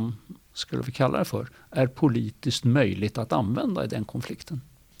det som, skulle vi kalla det för, är politiskt möjligt att använda i den konflikten.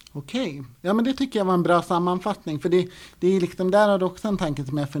 Okej, ja men det tycker jag var en bra sammanfattning. För det är liksom, där har du också en tanke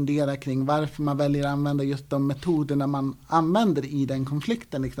som jag funderar kring varför man väljer att använda just de metoderna man använder i den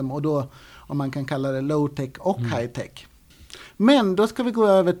konflikten. Liksom. Och då, om man kan kalla det low-tech och high-tech. Men då ska vi gå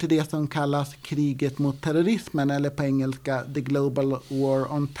över till det som kallas kriget mot terrorismen, eller på engelska The Global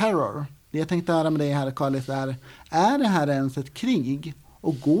War on Terror. Det jag tänkte höra med dig här, Carlis, är det här ens ett krig?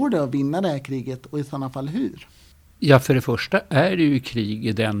 Och går det att vinna det här kriget, och i sådana fall hur? Ja, för det första är det ju krig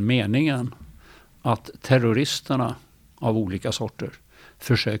i den meningen att terroristerna av olika sorter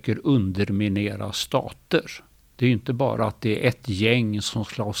försöker underminera stater. Det är ju inte bara att det är ett gäng som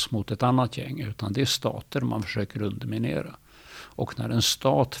slåss mot ett annat gäng, utan det är stater man försöker underminera. Och när en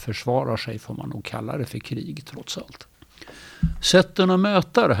stat försvarar sig får man nog kalla det för krig trots allt. Sätten att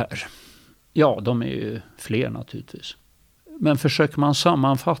möta det här, ja, de är ju fler naturligtvis. Men försöker man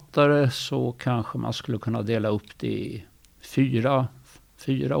sammanfatta det så kanske man skulle kunna dela upp det i fyra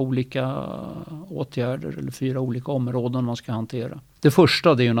olika åtgärder eller 4 olika områden man ska hantera. Det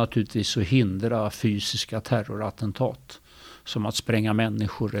första, det är ju naturligtvis att hindra fysiska terrorattentat, som att spränga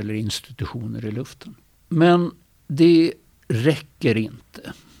människor eller institutioner i luften. Men det räcker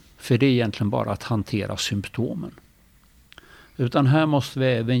inte, för det är egentligen bara att hantera symptomen. Utan här måste vi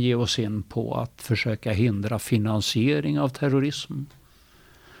även ge oss in på att försöka hindra finansiering av terrorism,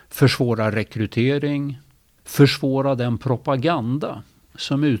 försvåra rekrytering, försvåra den propaganda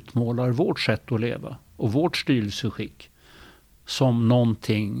som utmålar vårt sätt att leva och vårt styrelseskick som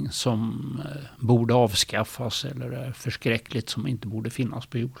någonting som borde avskaffas eller är förskräckligt, som inte borde finnas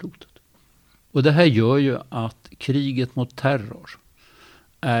på jordklotet. Och det här gör ju att kriget mot terror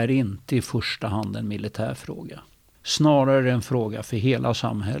är inte i första hand en militär fråga. Snarare en fråga för hela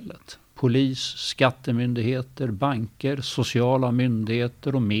samhället. Polis, skattemyndigheter, banker, sociala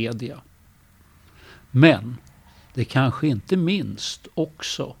myndigheter och media. Men det kanske inte minst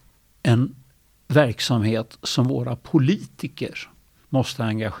också en verksamhet som våra politiker måste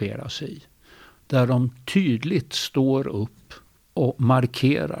engagera sig i. Där de tydligt står upp och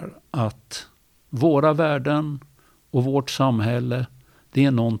markerar att våra värden och vårt samhälle, det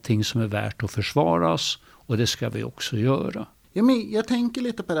är någonting som är värt att försvaras, och det ska vi också göra. Ja, men jag tänker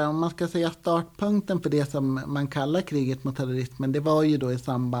lite på det, om man ska säga startpunkten för det som man kallar kriget mot terrorismen, det var ju då i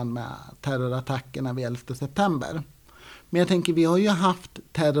samband med terrorattackerna vid 11 september. Men jag tänker, vi har ju haft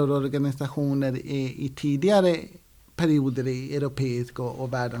terrororganisationer i tidigare perioder i europeisk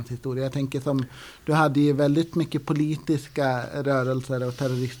och världens historia. Jag tänker som, du hade ju väldigt mycket politiska rörelser och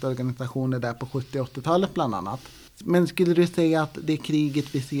terroristorganisationer där på 70- och 80-talet bland annat. Men skulle du säga att det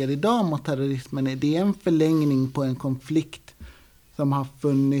kriget vi ser idag mot terrorismen, är det en förlängning på en konflikt som har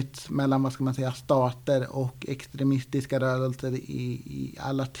funnits mellan, vad ska man säga, stater och extremistiska rörelser i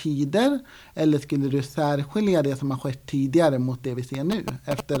alla tider? Eller skulle du särskilja det som har skett tidigare mot det vi ser nu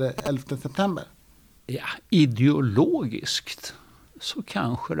efter 11 september? Ja, ideologiskt så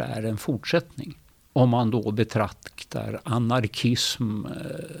kanske det är en fortsättning. Om man då betraktar anarkism,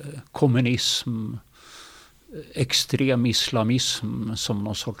 kommunism, extrem islamism som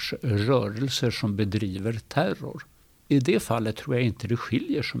någon sorts rörelser som bedriver terror. I det fallet tror jag inte det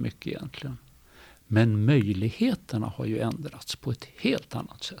skiljer så mycket egentligen. Men möjligheterna har ju ändrats på ett helt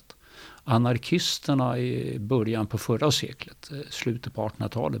annat sätt. Anarkisterna i början på förra seklet, slutet på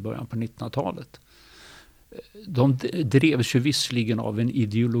 1800-talet, början på 1900-talet, de drevs ju visserligen av en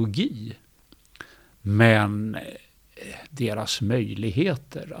ideologi, men deras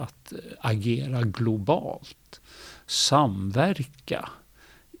möjligheter att agera globalt, samverka.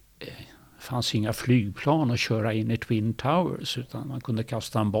 Det fanns inga flygplan att köra in i Twin Towers, utan man kunde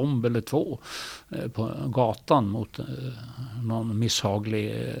kasta en bomb eller 2 på gatan mot någon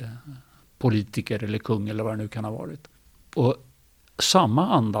misshaglig politiker eller kung eller vad det nu kan ha varit. Och samma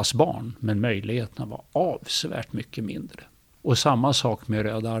andas barn, men möjligheterna var avsevärt mycket mindre. Och samma sak med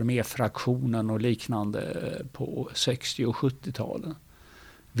Röda arméfraktionen och liknande på 60- och 70-talen.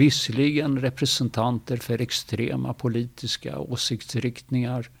 Visserligen representanter för extrema politiska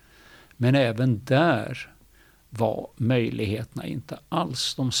åsiktsriktningar, men även där var möjligheterna inte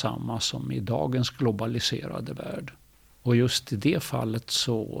alls de samma som i dagens globaliserade värld. Och just i det fallet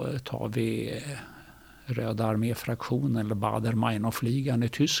så tar vi Röda arméfraktionen eller Baader-Meinhof-ligan i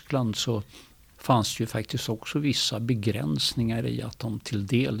Tyskland, så fanns ju faktiskt också vissa begränsningar i att de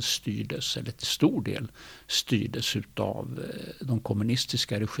till stor del styrdes av de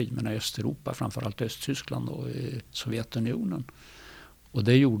kommunistiska regimerna i Östeuropa, framförallt Östtyskland och Sovjetunionen. Och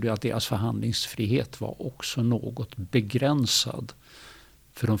det gjorde att deras förhandlingsfrihet var också något begränsad.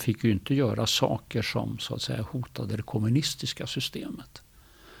 För de fick ju inte göra saker som så att säga hotade det kommunistiska systemet.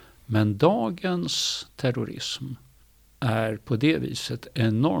 Men dagens terrorism är på det viset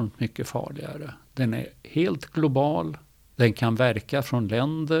enormt mycket farligare. Den är helt global. Den kan verka från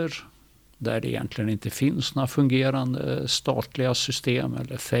länder där det egentligen inte finns några fungerande statliga system,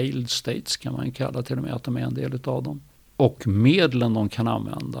 eller failed states kan man kalla till och med att de är en del av dem. Och medlen de kan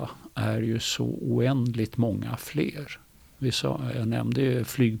använda är ju så oändligt många fler. Jag nämnde ju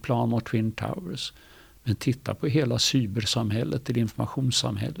flygplan och Twin Towers. Men titta på hela cybersamhället, eller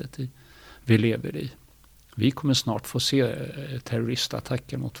informationssamhället vi lever i. Vi kommer snart få se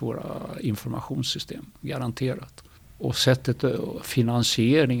terroristattacker mot våra informationssystem, garanterat. Och sättet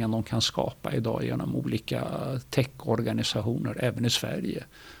finansieringen de kan skapa idag genom olika techorganisationer, även i Sverige,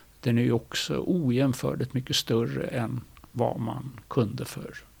 den är ju också ojämförligt mycket större än vad man kunde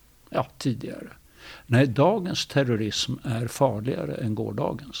för tidigare. Nej, dagens terrorism är farligare än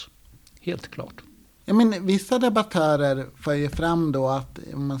gårdagens. Helt klart. Ja, men vissa debattörer för ju fram då att,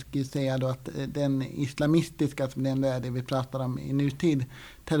 man skulle säga då att den islamistiska, som det vi pratar om i nutid,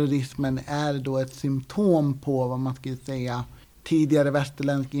 terrorismen är då ett symptom på vad man skulle säga tidigare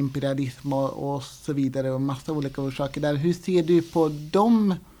västerländsk imperialism och så vidare, och massa olika orsaker där. Hur ser du på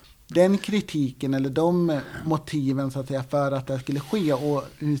den kritiken eller de motiven så att säga för att det skulle ske, och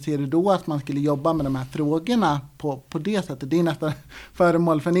hur ser du då att man skulle jobba med de här frågorna på det sättet? Det är nästan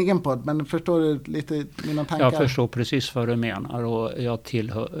föremål för en egen podd, men förstår du lite mina tankar? Jag förstår precis vad du menar, och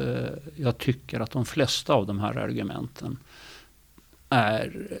jag tycker att de flesta av de här argumenten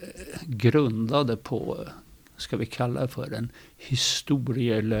är grundade på, ska vi kalla det för, en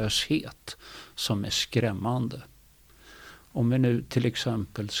historielöshet som är skrämmande. Om vi nu till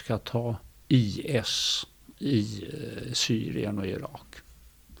exempel ska ta IS i Syrien och Irak.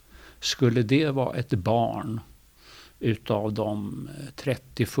 Skulle det vara ett barn utav de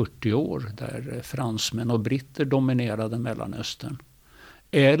 30-40 år där fransmän och britter dominerade Mellanöstern?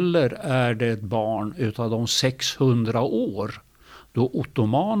 Eller är det ett barn utav de 600 år då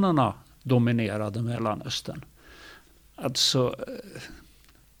ottomanerna dominerade Mellanöstern? Alltså,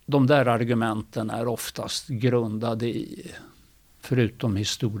 de där argumenten är oftast grundade i, förutom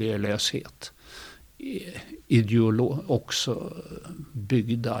historielöshet, också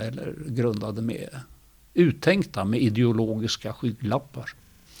byggda eller grundade uttänkta med ideologiska skygglappar.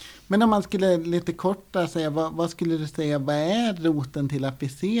 Men om man skulle lite korta säga, vad skulle du säga, vad är roten till att vi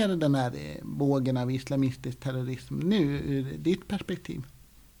ser den här vågen av islamistisk terrorism nu ur ditt perspektiv?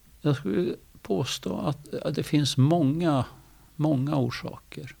 Jag skulle påstå att det finns många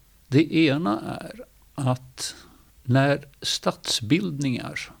orsaker. Det ena är att när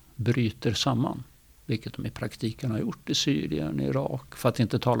statsbildningar bryter samman, vilket de i praktiken har gjort i Syrien, Irak, för att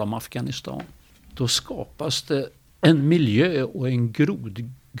inte tala om Afghanistan, då skapas det en miljö och en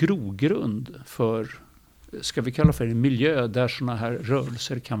grogrund för, ska vi kalla för en miljö där såna här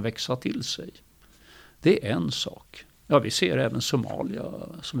rörelser kan växa till sig. Det är en sak. Ja, vi ser även Somalia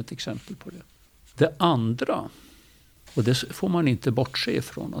som ett exempel på det. Det andra, och det får man inte bortse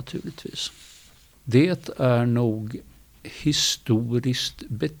ifrån naturligtvis, det är nog historiskt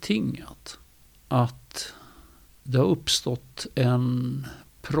betingat att det har uppstått en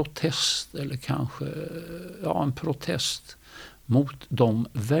protest, eller kanske en protest mot de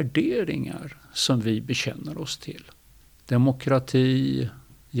värderingar som vi bekänner oss till. Demokrati,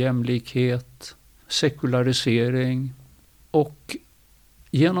 jämlikhet, sekularisering, och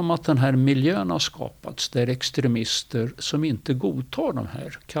genom att den här miljön har skapats där extremister som inte godtar de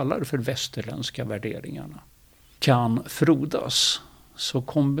här, kallar det för västerländska värderingarna, kan frodas. Så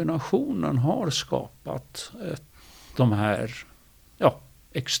kombinationen har skapat de här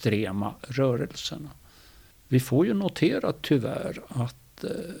extrema rörelserna. Vi får ju notera tyvärr att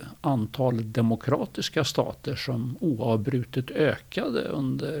antalet demokratiska stater som oavbrutet ökade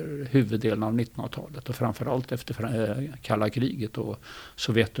under huvuddelen av 1900-talet och framförallt efter kalla kriget och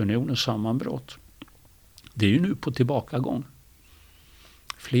Sovjetunionens sammanbrott, det är ju nu på tillbakagång.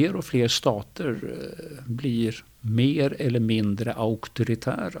 Fler och fler stater blir mer eller mindre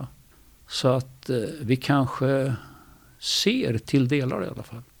auktoritära. Så att vi kanske ser, till delar i alla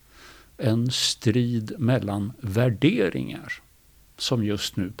fall, en strid mellan värderingar som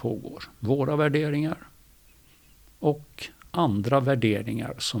just nu pågår. Våra värderingar och andra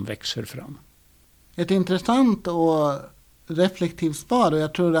värderingar som växer fram. Ett intressant och reflektivt svar, och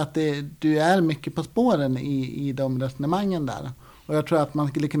jag tror att du är mycket på spåren i de resonemangen där. Och jag tror att man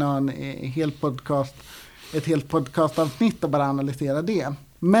skulle kunna ha ett helt podcastavsnitt och bara analysera det.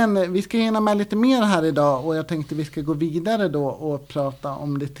 Men vi ska hinna med lite mer här idag, och jag tänkte vi ska gå vidare då och prata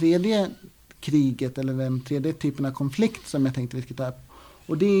om det tredje kriget, eller den tredje typen av konflikt som jag tänkte vi ska ta upp.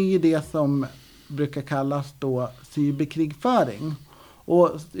 Och det är ju det som brukar kallas då cyberkrigföring.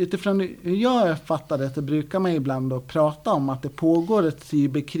 Och utifrån hur jag fattar det så brukar man ibland då prata om att det pågår ett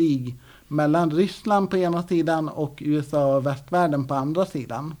cyberkrig mellan Ryssland på ena sidan och USA och västvärlden på andra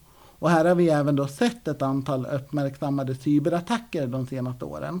sidan. Och här har vi även då sett ett antal uppmärksammade cyberattacker de senaste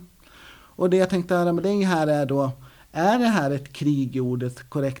åren. Och det jag tänkte höra med dig här är då, är det här ett krig i ordets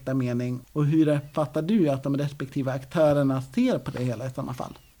korrekta mening? Och hur uppfattar du att de respektive aktörerna ser på det hela i sådana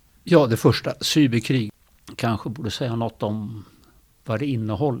fall? Ja, det första, cyberkrig, kanske borde säga något om vad det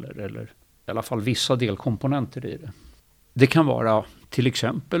innehåller, eller i alla fall vissa delkomponenter i det. Det kan vara till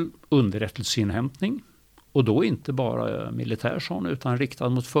exempel underrättelseinhämtning, och då inte bara militär sån, utan riktad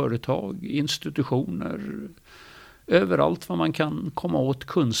mot företag, institutioner, överallt var man kan komma åt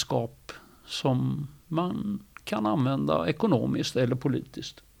kunskap som man kan använda ekonomiskt eller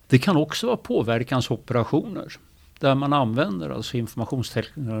politiskt. Det kan också vara påverkansoperationer där man använder alltså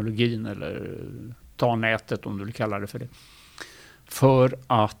informationsteknologin, eller ta nätet om du vill kalla det för det, för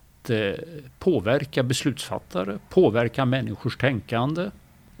att påverka beslutsfattare, påverka människors tänkande.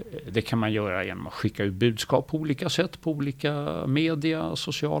 Det kan man göra genom att skicka ut budskap på olika sätt, på olika media,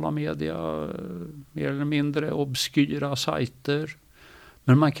 sociala media, mer eller mindre obskyra sajter.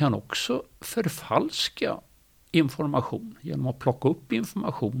 Men man kan också förfalska information genom att plocka upp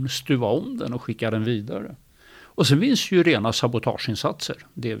information, stuva om den och skicka den vidare. Och sen finns ju rena sabotageinsatser,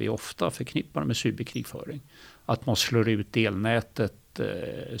 det vi ofta förknippar med cyberkrigföring. Att man slår ut elnätet,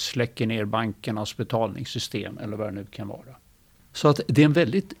 släcker ner bankernas betalningssystem eller vad det nu kan vara. Så att det är en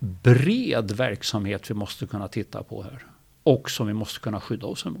väldigt bred verksamhet vi måste kunna titta på här. Och som vi måste kunna skydda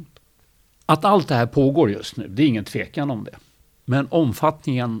oss emot. Att allt det här pågår just nu, det är ingen tvekan om det. Men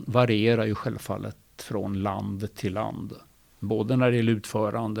omfattningen varierar ju självfallet från land till land. Både när det gäller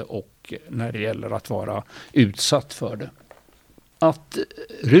utförande och när det gäller att vara utsatt för det. Att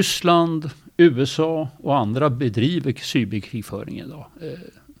Ryssland, USA och andra bedriver cyberkrigföring idag,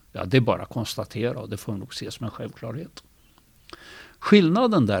 det är bara att konstatera, och det får nog ses som en självklarhet.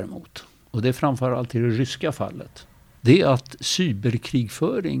 Skillnaden däremot, och det är framförallt i det ryska fallet, det är att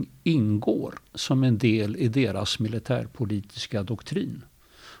cyberkrigföring ingår som en del i deras militärpolitiska doktrin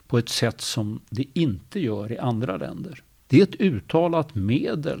på ett sätt som det inte gör i andra länder. Det är ett uttalat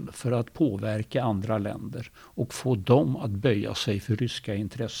medel för att påverka andra länder och få dem att böja sig för ryska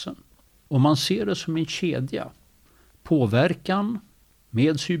intressen. Och man ser det som en kedja. Påverkan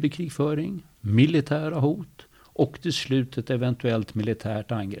med cyberkrigföring, militära hot och till slut ett eventuellt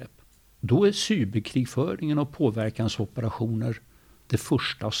militärt angrepp. Då är cyberkrigföringen och påverkansoperationer det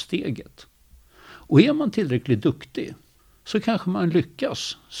första steget. Och är man tillräckligt duktig så kanske man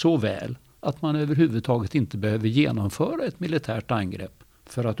lyckas så väl att man överhuvudtaget inte behöver genomföra ett militärt angrepp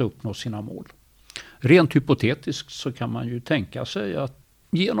för att uppnå sina mål. Rent hypotetiskt så kan man ju tänka sig att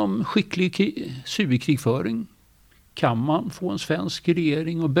genom skicklig cyberkrigföring kan man få en svensk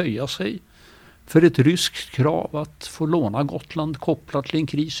regering att böja sig för ett ryskt krav att få låna Gotland kopplat till en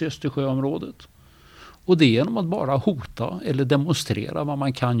kris i Östersjöområdet. Och det är genom att bara hota eller demonstrera vad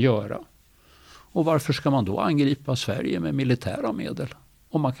man kan göra. Och varför ska man då angripa Sverige med militära medel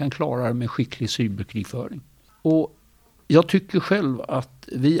om man kan klara det med skicklig cyberkrigföring? Och jag tycker själv att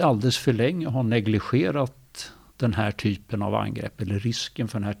vi alldeles för länge har negligerat den här typen av angrepp, eller risken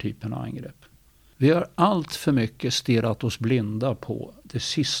för den här typen av angrepp. Vi har allt för mycket stirrat oss blinda på det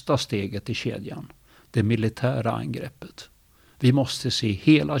sista steget i kedjan, det militära angreppet. Vi måste se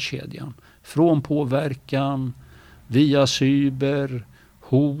hela kedjan, från påverkan, via cyber,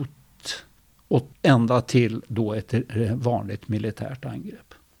 hot och ända till då ett vanligt militärt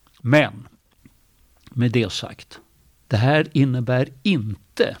angrepp. Men med det sagt, det här innebär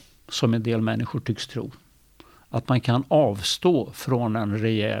inte, som en del människor tycks tro, att man kan avstå från en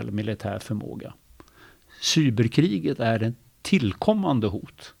rejäl militär förmåga. Cyberkriget är ett tillkommande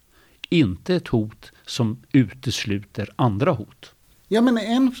hot, inte ett hot som utesluter andra hot. Ja, men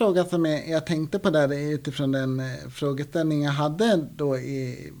en fråga som jag tänkte på där utifrån den frågeställning jag hade då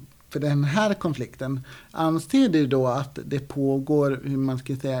för den här konflikten. Anser du då att det pågår, hur man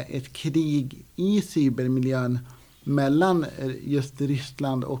ska säga, ett krig i cybermiljön mellan just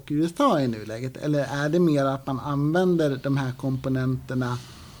Ryssland och USA i nuläget? Eller är det mer att man använder de här komponenterna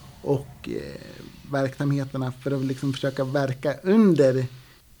och verksamheterna för att liksom försöka verka under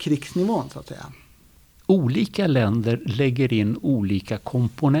krigsnivån så att säga? olika länder lägger in olika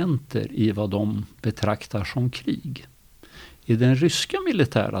komponenter i vad de betraktar som krig. I den ryska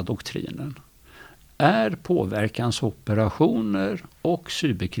militära doktrinen är påverkansoperationer och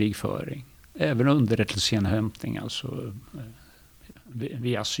cyberkrigföring, även underrättelseinhämtning, alltså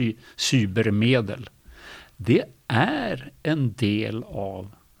via cybermedel, det är en del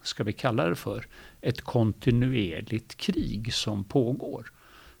av, ska vi kalla det för, ett kontinuerligt krig som pågår.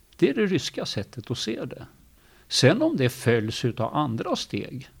 Det är det ryska sättet att se det. Sen om det följs av andra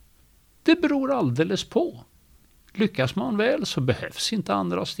steg, det beror alldeles på. Lyckas man väl så behövs inte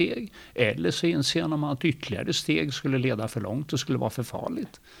andra steg. Eller så inser man att ytterligare steg skulle leda för långt och skulle vara för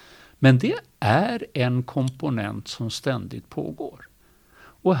farligt. Men det är en komponent som ständigt pågår.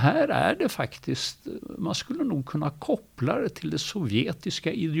 Och här är det faktiskt, man skulle nog kunna koppla det till det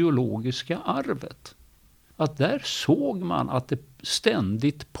sovjetiska ideologiska arvet. Att där såg man att det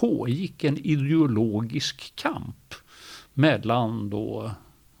ständigt pågick en ideologisk kamp mellan då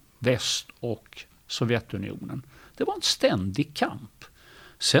väst och Sovjetunionen. Det var en ständig kamp.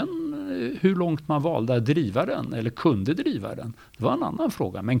 Sen hur långt man valde att driva den eller kunde driva den, det var en annan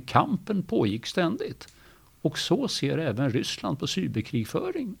fråga. Men kampen pågick ständigt. Och så ser även Ryssland på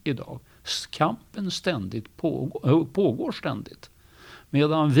cyberkrigföring idag. Kampen ständigt pågår ständigt.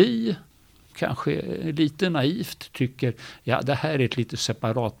 Medan vi kanske lite naivt tycker ja, det här är ett lite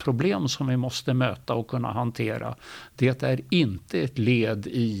separat problem som vi måste möta och kunna hantera. Det är inte ett led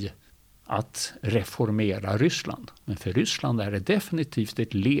i att reformera Ryssland. Men för Ryssland är det definitivt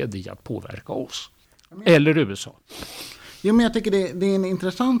ett led i att påverka oss. Eller USA. Jo, men jag tycker det är en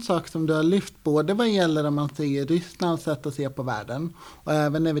intressant sak som du har lyft både vad gäller om man ser Rysslands sätt att se på världen och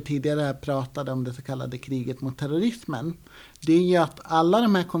även när vi tidigare pratade om det så kallade kriget mot terrorismen. Det är ju att alla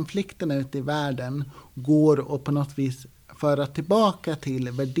de här konflikterna ute i världen går att på något vis föra tillbaka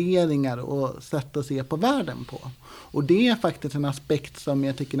till värderingar och sätt att se på världen på. Och det är faktiskt en aspekt som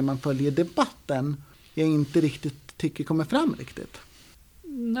jag tycker när man följer debatten jag inte riktigt tycker kommer fram riktigt.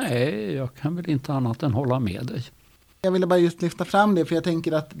 Nej, jag kan väl inte annat än hålla med dig. Jag ville bara just lyfta fram det för jag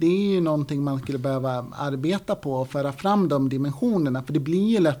tänker att det är ju någonting man skulle behöva arbeta på och föra fram de dimensionerna. För det blir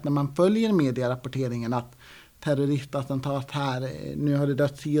ju lätt när man följer medierapporteringen att terroristattentat här, nu har det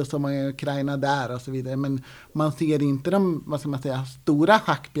dött si och så många i Ukraina där och så vidare. Men man ser inte de, vad ska man säga, stora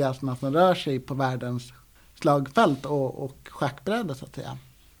schackpjäserna som rör sig på världens slagfält och schackbrädor så att säga.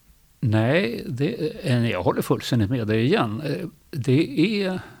 Nej, jag håller fullständigt med dig igen. Det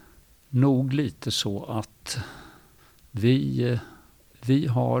är nog lite så att vi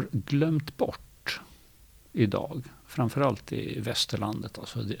har glömt bort idag, framförallt i västerlandet,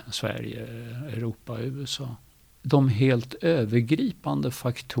 alltså Sverige, Europa, USA, de helt övergripande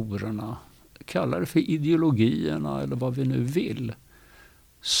faktorerna, kallar det för ideologierna eller vad vi nu vill,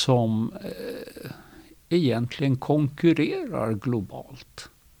 som egentligen konkurrerar globalt.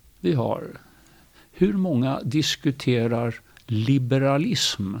 Vi har, hur många diskuterar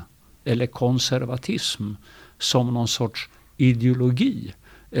liberalism eller konservatism som någon sorts ideologi?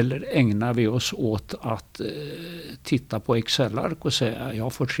 Eller ägnar vi oss åt att titta på Excel-ark och säga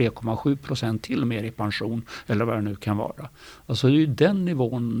jag får 3,7% till mer i pension eller vad det nu kan vara. Alltså det är ju den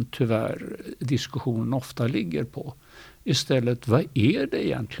nivån tyvärr diskussionen ofta ligger på. Istället, vad är det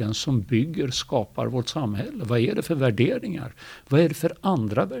egentligen som skapar vårt samhälle? Vad är det för värderingar? Vad är det för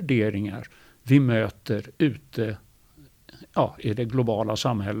andra värderingar vi möter ute i det globala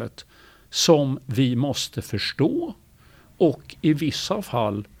samhället som vi måste förstå och i vissa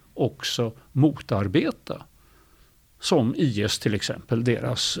fall också motarbeta? Som IS till exempel,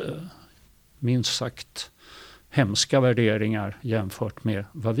 deras minst sagt hemska värderingar jämfört med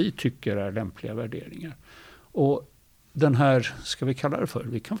vad vi tycker är lämpliga värderingar. Och den här, ska vi kalla det för,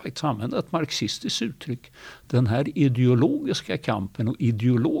 vi kan faktiskt använda ett marxistiskt uttryck, den här ideologiska kampen och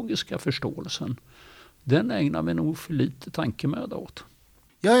ideologiska förståelsen, den ägnar vi nog för lite tankemöda åt.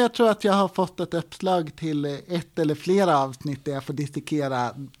 Ja, jag tror att jag har fått ett uppslag till ett eller flera avsnitt där jag får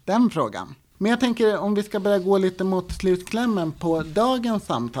dissekera den frågan. Men jag tänker om vi ska börja gå lite mot slutklämmen på dagens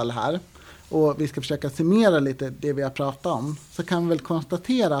samtal här och vi ska försöka summera lite det vi har pratat om, så kan vi väl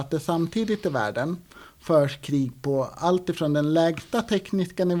konstatera att det samtidigt i världen förs krig på allt ifrån den lägsta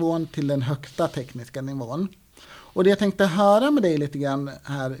tekniska nivån till den högsta tekniska nivån. Och det jag tänkte höra med dig lite grann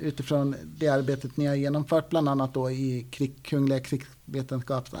här utifrån det arbetet ni har genomfört bland annat då i Kungliga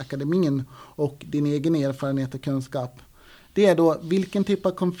krigsvetenskapsakademin och din egen erfarenhet och kunskap. Det är då vilken typ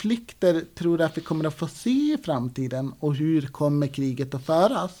av konflikter tror du att vi kommer att få se i framtiden och hur kommer kriget att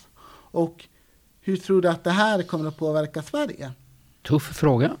föras? Och hur tror du att det här kommer att påverka Sverige? Tuff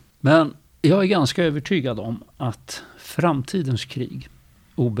fråga, men jag är ganska övertygad om att framtidens krig,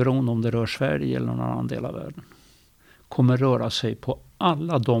 oberoende om det rör Sverige eller någon annan del av världen, kommer röra sig på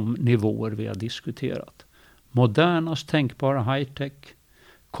alla de nivåer vi har diskuterat. Modernast tänkbara high-tech,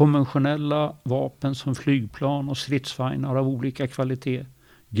 konventionella vapen som flygplan och stridsvagnar av olika kvalitet,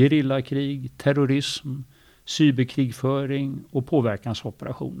 gerillakrig, terrorism, cyberkrigföring och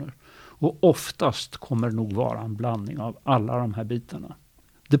påverkansoperationer. Och oftast kommer det nog vara en blandning av alla de här bitarna.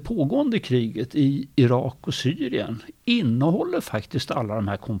 Det pågående kriget i Irak och Syrien innehåller faktiskt alla de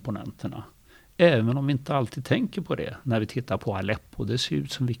här komponenterna. Även om vi inte alltid tänker på det när vi tittar på Aleppo. Det ser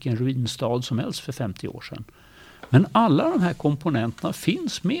ut som vilken ruinstad som helst för 50 år sedan. Men alla de här komponenterna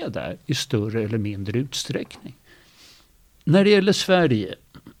finns med där i större eller mindre utsträckning. När det gäller Sverige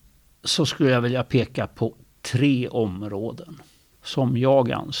så skulle jag vilja peka på 3 områden som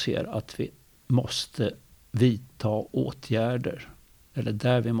jag anser att vi måste vidta åtgärder, eller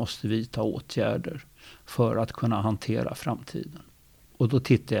där vi måste vidta åtgärder för att kunna hantera framtiden. Och då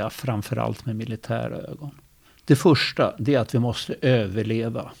tittar jag framförallt med militära ögon. Det första är att vi måste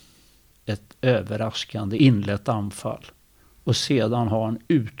överleva ett överraskande inlett anfall och sedan ha en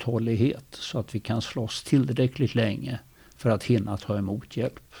uthållighet så att vi kan slåss tillräckligt länge för att hinna ta emot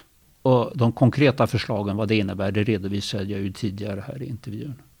hjälp. Och de konkreta förslagen, vad det innebär, det redovisade jag ju tidigare här i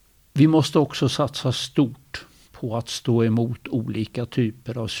intervjun. Vi måste också satsa stort på att stå emot olika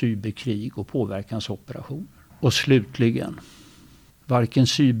typer av cyberkrig och påverkansoperationer. Och slutligen, varken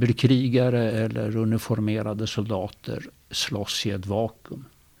cyberkrigare eller uniformerade soldater slåss i ett vakuum.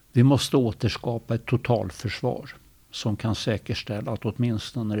 Vi måste återskapa ett totalförsvar som kan säkerställa att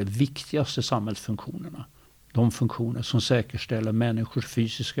åtminstone de viktigaste samhällsfunktionerna, de funktioner som säkerställer människors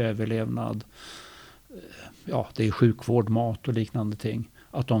fysiska överlevnad, det är sjukvård, mat och liknande ting,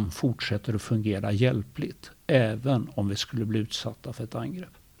 att de fortsätter att fungera hjälpligt även om vi skulle bli utsatta för ett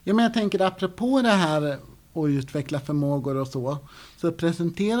angrepp. Ja, men jag tänker apropå det här och utveckla förmågor och så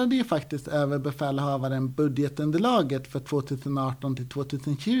presenterade ju faktiskt överbefälhavaren budgetunderlaget för 2018 till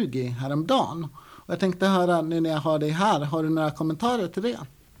 2020 häromdagen. Och jag tänkte höra, nu när jag har dig här, har du några kommentarer till det?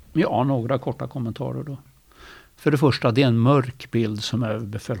 Ja, några korta kommentarer då. För det första, det är en mörk bild som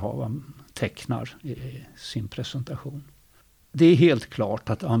överbefälhavaren tecknar i sin presentation. Det är helt klart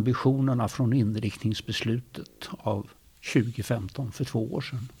att ambitionerna från inriktningsbeslutet av 2015 för 2 år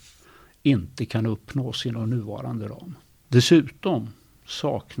sedan inte kan uppnås inom nuvarande ram. Dessutom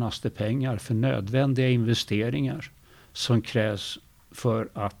saknas det pengar för nödvändiga investeringar som krävs för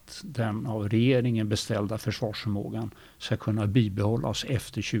att den av regeringen beställda försvarsförmågan ska kunna bibehållas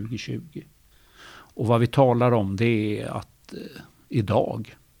efter 2020. Och vad vi talar om, det är att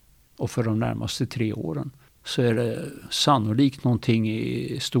idag och för de närmaste 3 åren så är det sannolikt någonting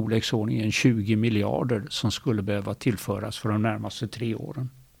i storleksordningen 20 miljarder som skulle behöva tillföras för de närmaste 3 åren.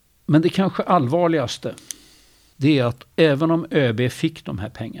 Men det kanske allvarligaste, det är att även om ÖB fick de här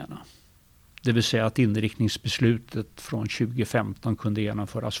pengarna, det vill säga att inriktningsbeslutet från 2015 kunde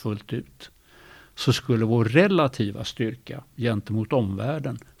genomföras fullt ut, så skulle vår relativa styrka gentemot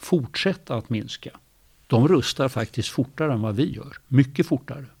omvärlden fortsätta att minska. De rustar faktiskt fortare än vad vi gör, mycket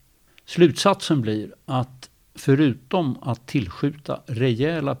fortare. Slutsatsen blir att förutom att tillskjuta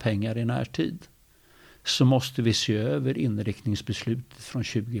rejäla pengar i närtid så måste vi se över inriktningsbeslutet från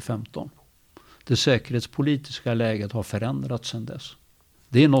 2015. Det säkerhetspolitiska läget har förändrats sedan dess.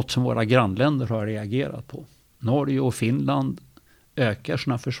 Det är något som våra grannländer har reagerat på. Norge och Finland ökar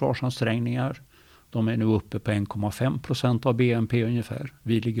sina försvarsansträngningar. De är nu uppe på 1,5% av BNP ungefär.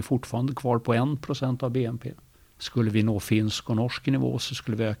 Vi ligger fortfarande kvar på 1% av BNP. Skulle vi nå finsk och norsk nivå så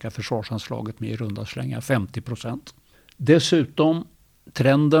skulle vi öka försvarsanslaget med i runda slängar 50%. Dessutom,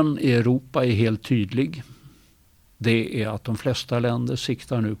 trenden i Europa är helt tydlig. Det är att de flesta länder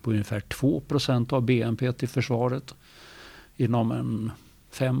siktar nu på ungefär 2% av BNP till försvaret inom en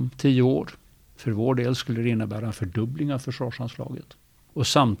 5-10 år. För vår del skulle det innebära en fördubbling av försvarsanslaget. Och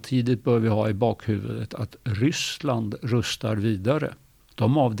samtidigt bör vi ha i bakhuvudet att Ryssland rustar vidare.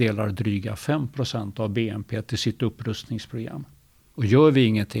 De avdelar dryga 5% av BNP till sitt upprustningsprogram. Och gör vi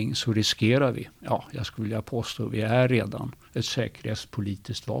ingenting så riskerar vi, jag skulle vilja påstå, vi är redan ett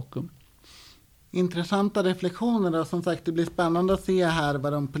säkerhetspolitiskt vakuum. Intressanta reflektioner och som sagt det blir spännande att se här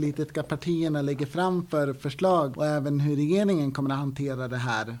vad de politiska partierna lägger fram för förslag och även hur regeringen kommer att hantera det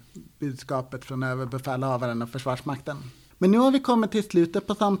här budskapet från överbefälhavaren och Försvarsmakten. Men nu har vi kommit till slutet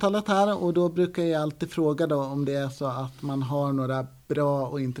på samtalet här och då brukar jag alltid fråga då om det är så att man har några bra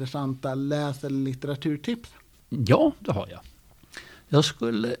och intressanta läs- eller litteraturtips. Ja, det har jag. Jag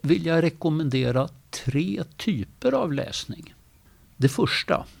skulle vilja rekommendera 3 typer av läsning. Det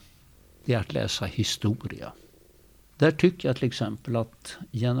första är att läsa historia. Där tycker jag till exempel att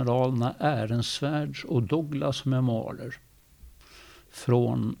generalerna Ehrensvärds och Douglas memoarer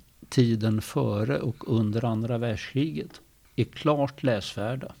från tiden före och under andra världskriget är klart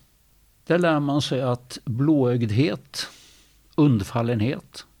läsvärda. Där lär man sig att blåögdhet,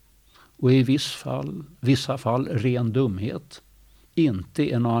 undfallenhet och i vissa fall ren dumhet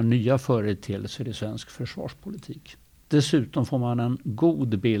inte är några nya företeelser i svensk försvarspolitik. Dessutom får man en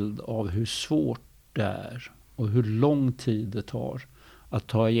god bild av hur svårt det är och hur lång tid det tar att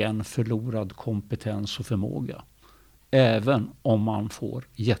ta igen förlorad kompetens och förmåga. Även om man får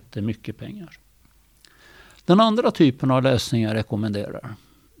jättemycket pengar. Den andra typen av läsning jag rekommenderar,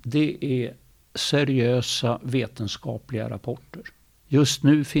 det är seriösa vetenskapliga rapporter. Just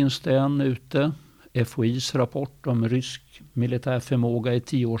nu finns det en ute, FOIs rapport om rysk militär förmåga i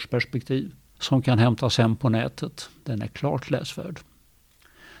 10-årsperspektiv, som kan hämtas hem på nätet. Den är klart läsvärd.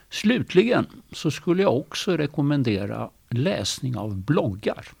 Slutligen så skulle jag också rekommendera läsning av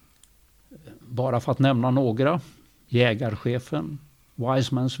bloggar. Bara för att nämna några. Jägarchefen,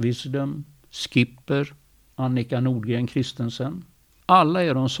 Wiseman's Wisdom, Skipper, Annika Nordgren Christensen. Alla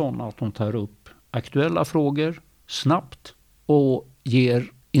är de sådana att de tar upp aktuella frågor snabbt och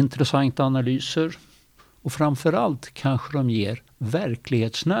ger intressanta analyser. Och framförallt kanske de ger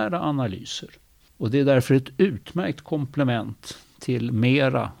verklighetsnära analyser. Och det är därför ett utmärkt komplement till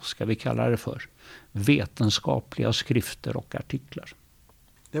mera, ska vi kalla det för, vetenskapliga skrifter och artiklar.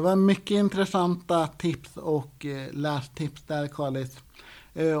 Det var mycket intressanta tips och lästips där, Carlis.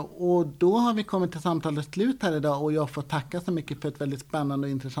 Och då har vi kommit till samtalets slut här idag och jag får tacka så mycket för ett väldigt spännande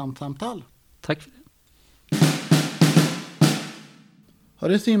och intressant samtal. Tack för det. Har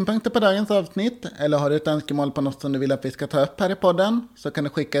du synpunkter på dagens avsnitt eller har du ett önskemål på något som du vill att vi ska ta upp här i podden så kan du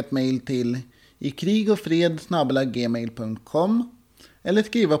skicka ett mejl till ikrigofred@gmail.com eller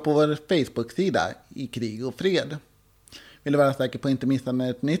skriva på vår Facebook-sida i Krig och Fred. Vill du vara säker på att inte missa när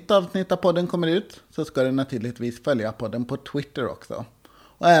ett nytt avsnitt av podden kommer ut så ska du naturligtvis följa podden på Twitter också.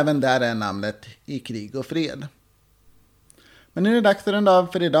 Och även där är namnet i Krig och Fred. Men nu är det dags att runda av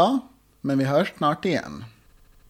för idag, men vi hörs snart igen.